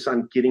focus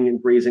on getting and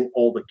raising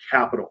all the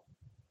capital.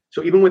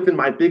 So even within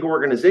my big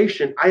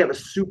organization, I have a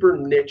super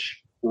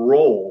niche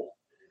role,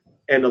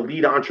 and the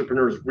lead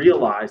entrepreneurs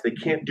realize they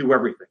can't do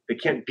everything. They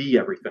can't be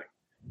everything,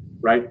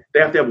 right? They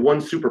have to have one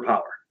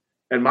superpower.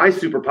 And my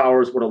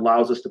superpower is what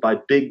allows us to buy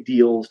big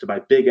deals, to buy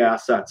big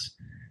assets,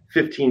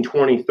 15,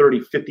 20,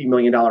 30, $50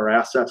 million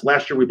assets.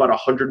 Last year, we bought a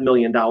 $100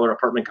 million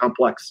apartment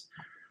complex.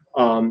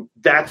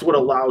 That's what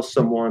allows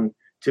someone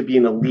to be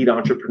an elite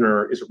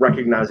entrepreneur, is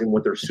recognizing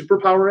what their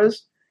superpower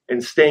is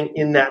and staying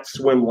in that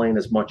swim lane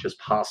as much as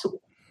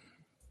possible.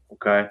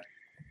 Okay.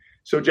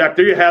 So Jack,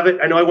 there you have it.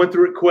 I know I went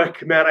through it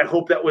quick, man. I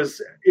hope that was,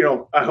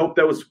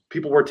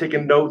 people were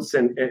taking notes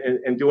and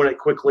doing it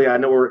quickly. I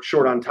know we're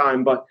short on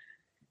time, but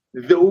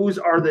those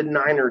are the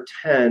 9 or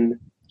 10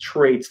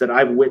 traits that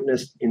I've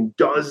witnessed in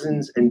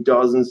dozens and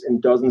dozens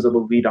and dozens of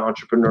elite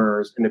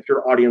entrepreneurs. And if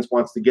your audience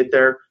wants to get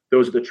there,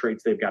 those are the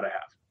traits they've got to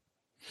have.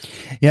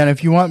 Yeah. And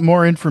if you want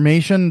more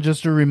information,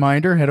 just a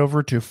reminder, head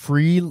over to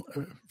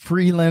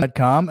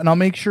freeland.com, and I'll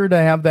make sure to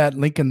have that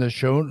link in the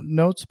show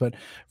notes, but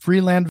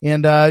Freeland,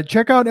 and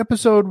check out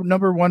episode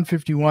number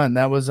 151.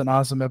 That was an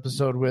awesome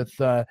episode with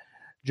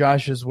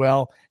Josh as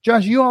well.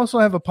 Josh, you also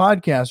have a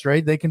podcast,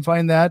 right? They can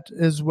find that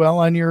as well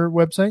on your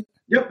website?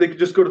 Yep. They can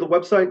just go to the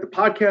website. The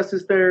podcast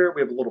is there.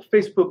 We have a little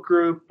Facebook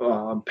group,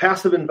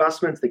 passive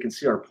investments. They can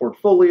see our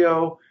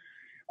portfolio.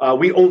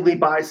 We only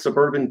buy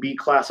suburban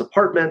B-class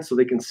apartments, so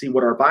they can see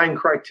what our buying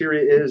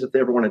criteria is if they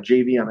ever want to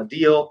JV on a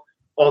deal.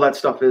 All that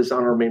stuff is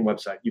on our main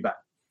website. You bet.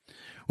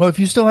 Well, if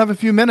you still have a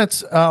few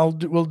minutes,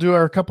 we'll do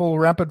our couple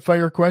rapid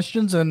fire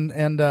questions,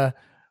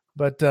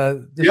 but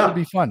this should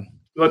be fun.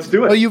 Let's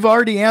do it. Well, you've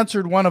already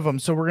answered one of them,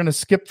 so we're going to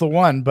skip the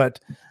one. But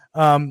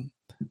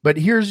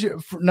here's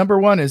number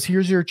one: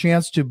 here's your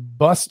chance to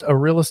bust a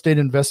real estate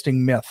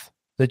investing myth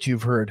that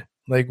you've heard.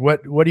 Like,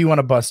 what do you want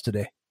to bust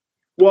today?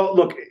 Well,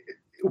 look,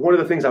 one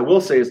of the things I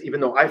will say is, even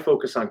though I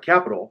focus on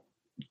capital,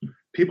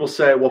 people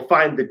say, "Well,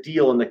 find the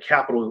deal and the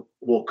capital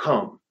will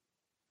come."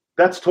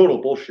 That's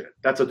total bullshit.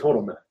 That's a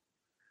total myth.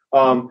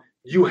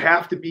 You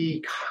have to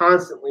be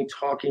constantly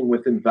talking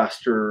with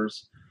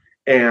investors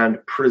and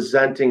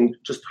presenting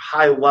just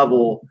high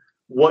level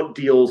what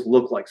deals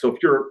look like. So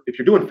if you're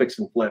doing fix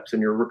and flips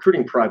and you're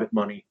recruiting private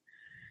money,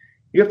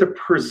 you have to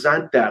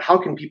present that. How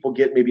can people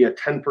get maybe a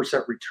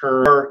 10%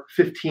 return or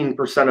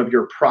 15% of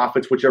your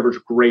profits, whichever is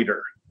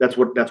greater? That's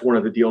one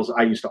of the deals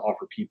I used to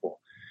offer people.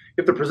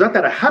 You have to present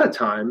that ahead of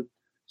time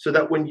so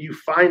that when you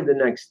find the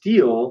next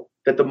deal,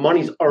 that the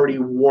money's already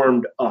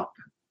warmed up.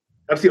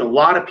 I've seen a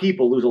lot of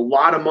people lose a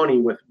lot of money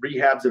with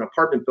rehabs and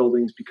apartment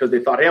buildings because they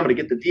thought, hey, I'm going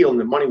to get the deal and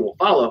the money will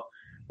follow.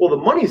 Well, the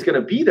money's going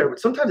to be there, but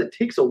sometimes it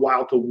takes a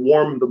while to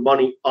warm the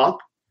money up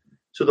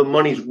so the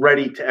money's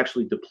ready to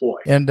actually deploy.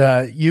 And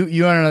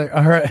you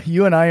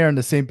and I are on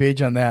the same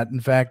page on that. In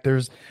fact,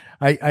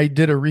 I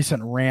did a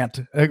recent rant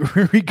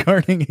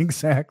regarding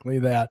exactly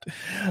that.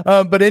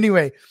 But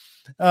anyway,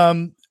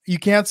 you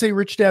can't say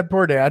Rich Dad,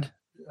 Poor Dad.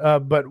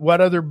 But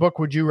what other book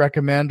would you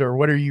recommend, or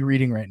what are you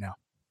reading right now?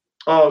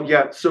 Oh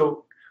yeah,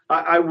 so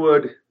I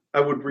would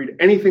read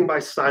anything by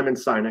Simon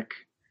Sinek.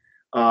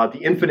 The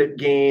Infinite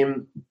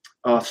Game,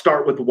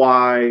 Start with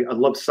Why. I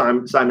love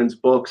Simon's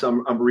books.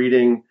 I'm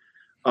reading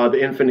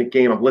The Infinite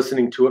Game. I'm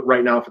listening to it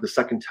right now for the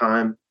second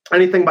time.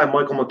 Anything by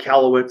Michael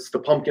Michalowicz, The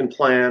Pumpkin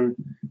Plan,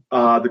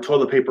 The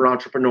Toilet Paper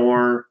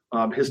Entrepreneur.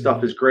 His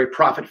stuff is great.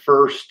 Profit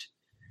First.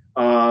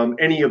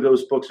 Any of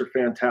those books are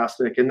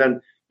fantastic. And then,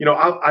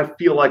 I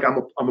feel like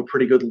I'm a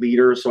pretty good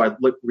leader, so I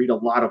read a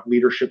lot of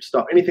leadership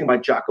stuff. Anything by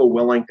Jocko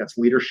Willink that's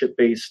leadership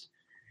based.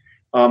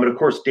 And of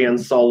course, Dan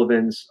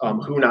Sullivan's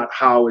Who Not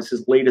How is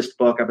his latest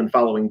book. I've been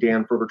following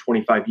Dan for over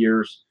 25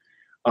 years.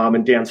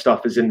 And Dan's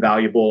stuff is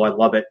invaluable. I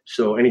love it.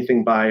 So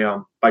anything by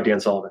Dan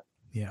Sullivan.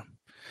 Yeah.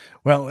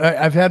 Well,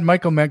 I've had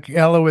Michael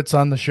Michalowicz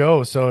on the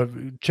show, so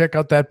check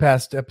out that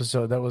past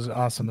episode. That was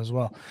awesome as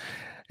well.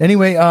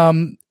 Anyway,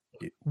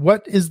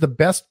 what is the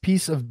best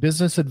piece of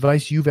business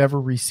advice you've ever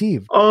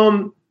received?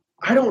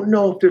 I don't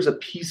know if there's a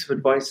piece of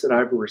advice that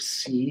I've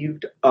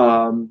received.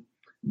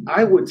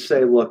 I would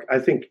say, look, I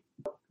think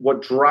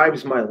what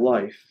drives my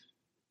life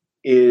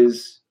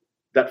is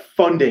that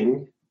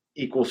funding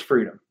equals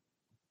freedom.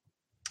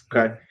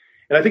 Okay.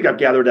 And I think I've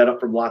gathered that up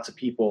from lots of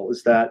people,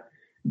 is that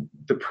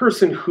the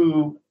person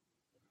who,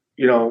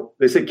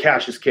 they say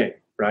cash is king,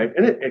 right?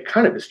 And it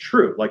kind of is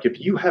true. Like if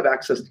you have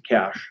access to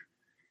cash,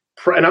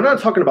 and I'm not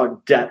talking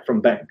about debt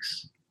from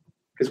banks,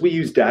 because we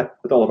use debt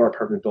with all of our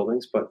apartment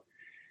buildings, but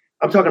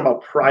I'm talking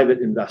about private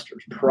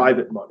investors,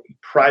 private money,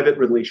 private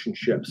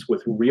relationships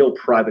with real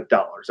private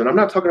dollars. And I'm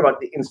not talking about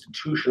the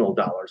institutional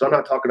dollars. I'm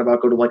not talking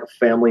about go to like a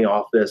family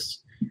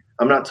office.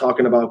 I'm not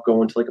talking about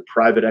going to like a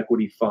private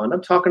equity fund.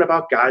 I'm talking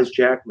about guys,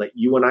 Jack, like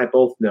you and I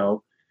both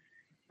know,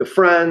 the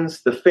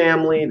friends, the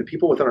family, the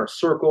people within our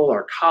circle,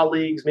 our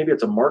colleagues. Maybe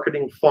it's a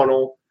marketing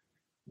funnel,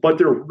 but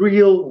they're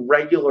real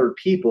regular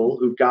people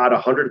who've got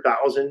 $100,000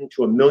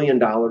 to $1 million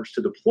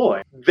to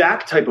deploy.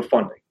 That type of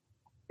funding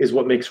is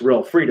what makes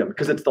real freedom,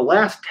 because it's the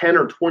last 10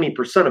 or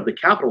 20% of the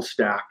capital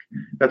stack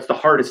that's the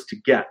hardest to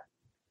get.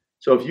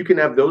 So if you can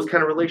have those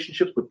kind of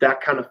relationships with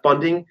that kind of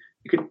funding,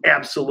 you can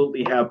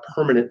absolutely have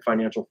permanent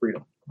financial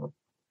freedom.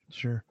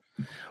 Sure.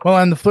 Well,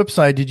 on the flip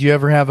side, did you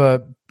ever have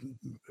a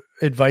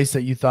advice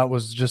that you thought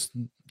was just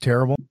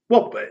terrible?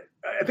 Well,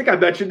 I think I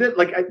mentioned it,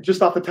 like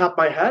just off the top of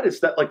my head, it's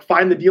that like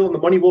find the deal and the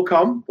money will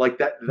come. Like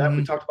that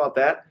we talked about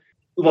that.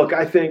 Look,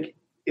 I think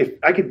if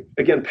I could,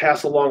 again,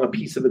 pass along a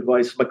piece of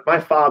advice, like my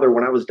father,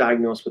 when I was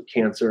diagnosed with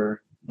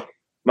cancer,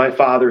 my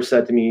father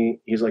said to me,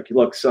 he's like,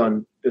 look,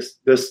 son,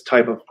 this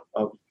type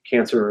of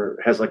cancer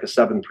has like a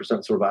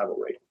 7% survival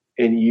rate,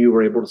 and you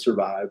were able to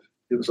survive.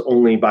 It was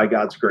only by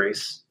God's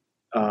grace.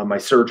 My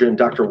surgeon,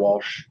 Dr.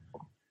 Walsh,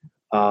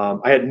 I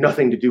had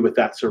nothing to do with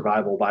that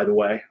survival, by the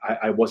way.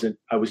 I was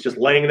just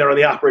laying there on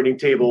the operating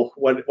table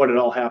when it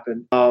all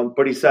happened.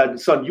 But he said,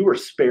 son, you were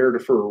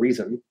spared for a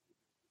reason.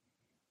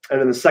 And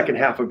in the second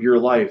half of your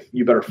life,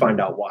 you better find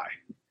out why.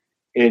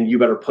 And you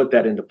better put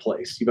that into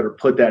place. You better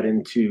put that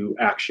into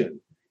action,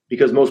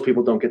 because most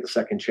people don't get the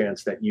second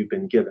chance that you've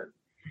been given.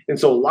 And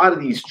so a lot of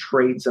these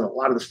traits and a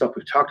lot of the stuff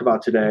we've talked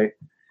about today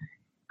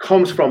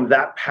comes from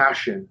that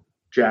passion,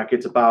 Jack.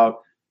 It's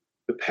about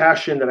the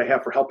passion that I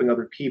have for helping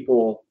other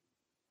people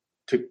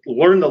to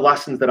learn the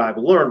lessons that I've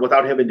learned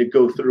without having to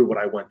go through what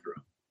I went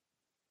through.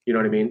 You know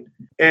what I mean?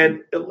 And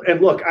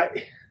look,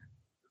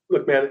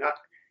 man,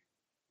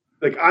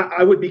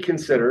 I would be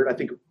considered, I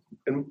think,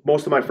 and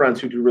most of my friends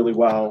who do really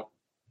well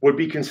would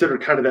be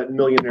considered kind of that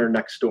millionaire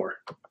next door,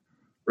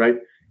 right?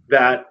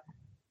 That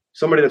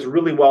somebody that's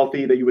really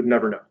wealthy that you would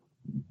never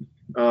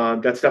know.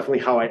 That's definitely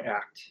how I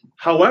act.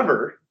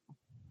 However,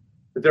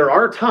 there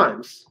are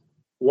times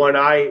when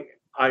I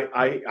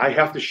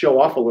have to show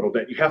off a little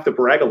bit. You have to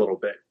brag a little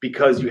bit,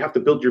 because you have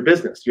to build your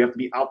business. You have to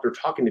be out there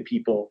talking to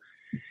people.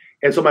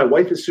 And so my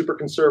wife is super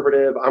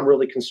conservative. I'm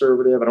really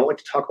conservative. I don't like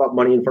to talk about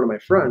money in front of my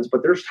friends,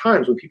 but there's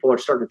times when people are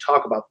starting to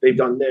talk about they've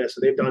done this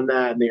or they've done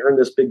that and they earn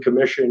this big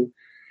commission.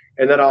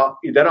 And then I'll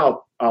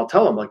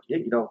tell them, like,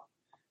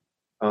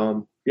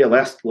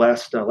 last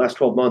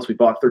 12 months, we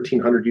bought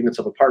 1,300 units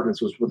of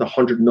apartments. It was with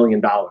 $100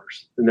 million.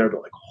 And they're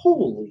like,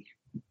 holy,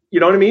 you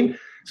know what I mean?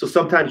 So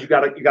sometimes you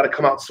gotta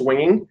come out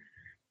swinging,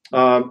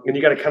 and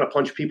you got to kind of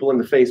punch people in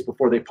the face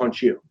before they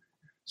punch you.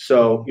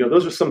 So,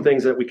 those are some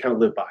things that we kind of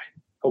live by.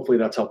 Hopefully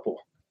that's helpful.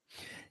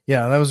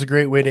 Yeah, that was a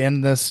great way to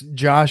end this.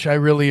 Josh, I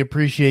really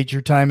appreciate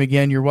your time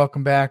again. You're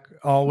welcome back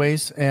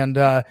always. And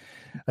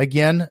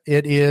again,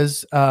 it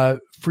is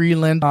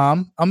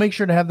Freeland.com. I'll make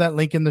sure to have that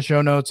link in the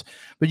show notes,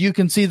 but you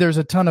can see there's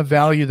a ton of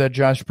value that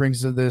Josh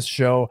brings to this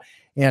show.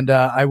 And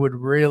I would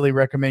really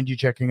recommend you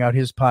checking out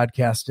his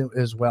podcast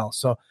as well.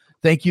 So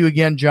thank you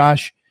again,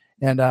 Josh,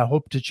 and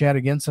hope to chat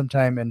again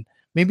sometime, and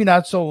maybe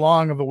not so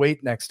long of a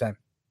wait next time.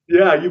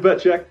 Yeah, you bet,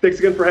 Jack. Thanks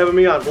again for having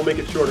me on. We'll make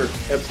it shorter.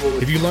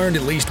 Absolutely. Have you learned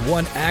at least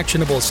one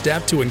actionable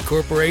step to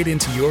incorporate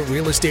into your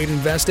real estate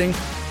investing?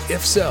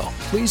 If so,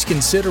 please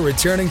consider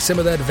returning some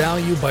of that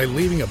value by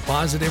leaving a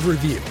positive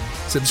review,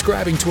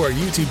 subscribing to our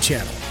YouTube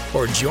channel,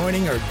 or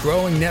joining our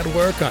growing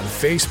network on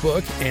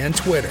Facebook and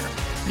Twitter.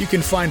 You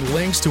can find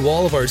links to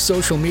all of our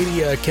social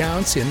media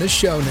accounts in the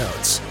show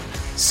notes.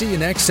 See you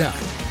next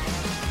time.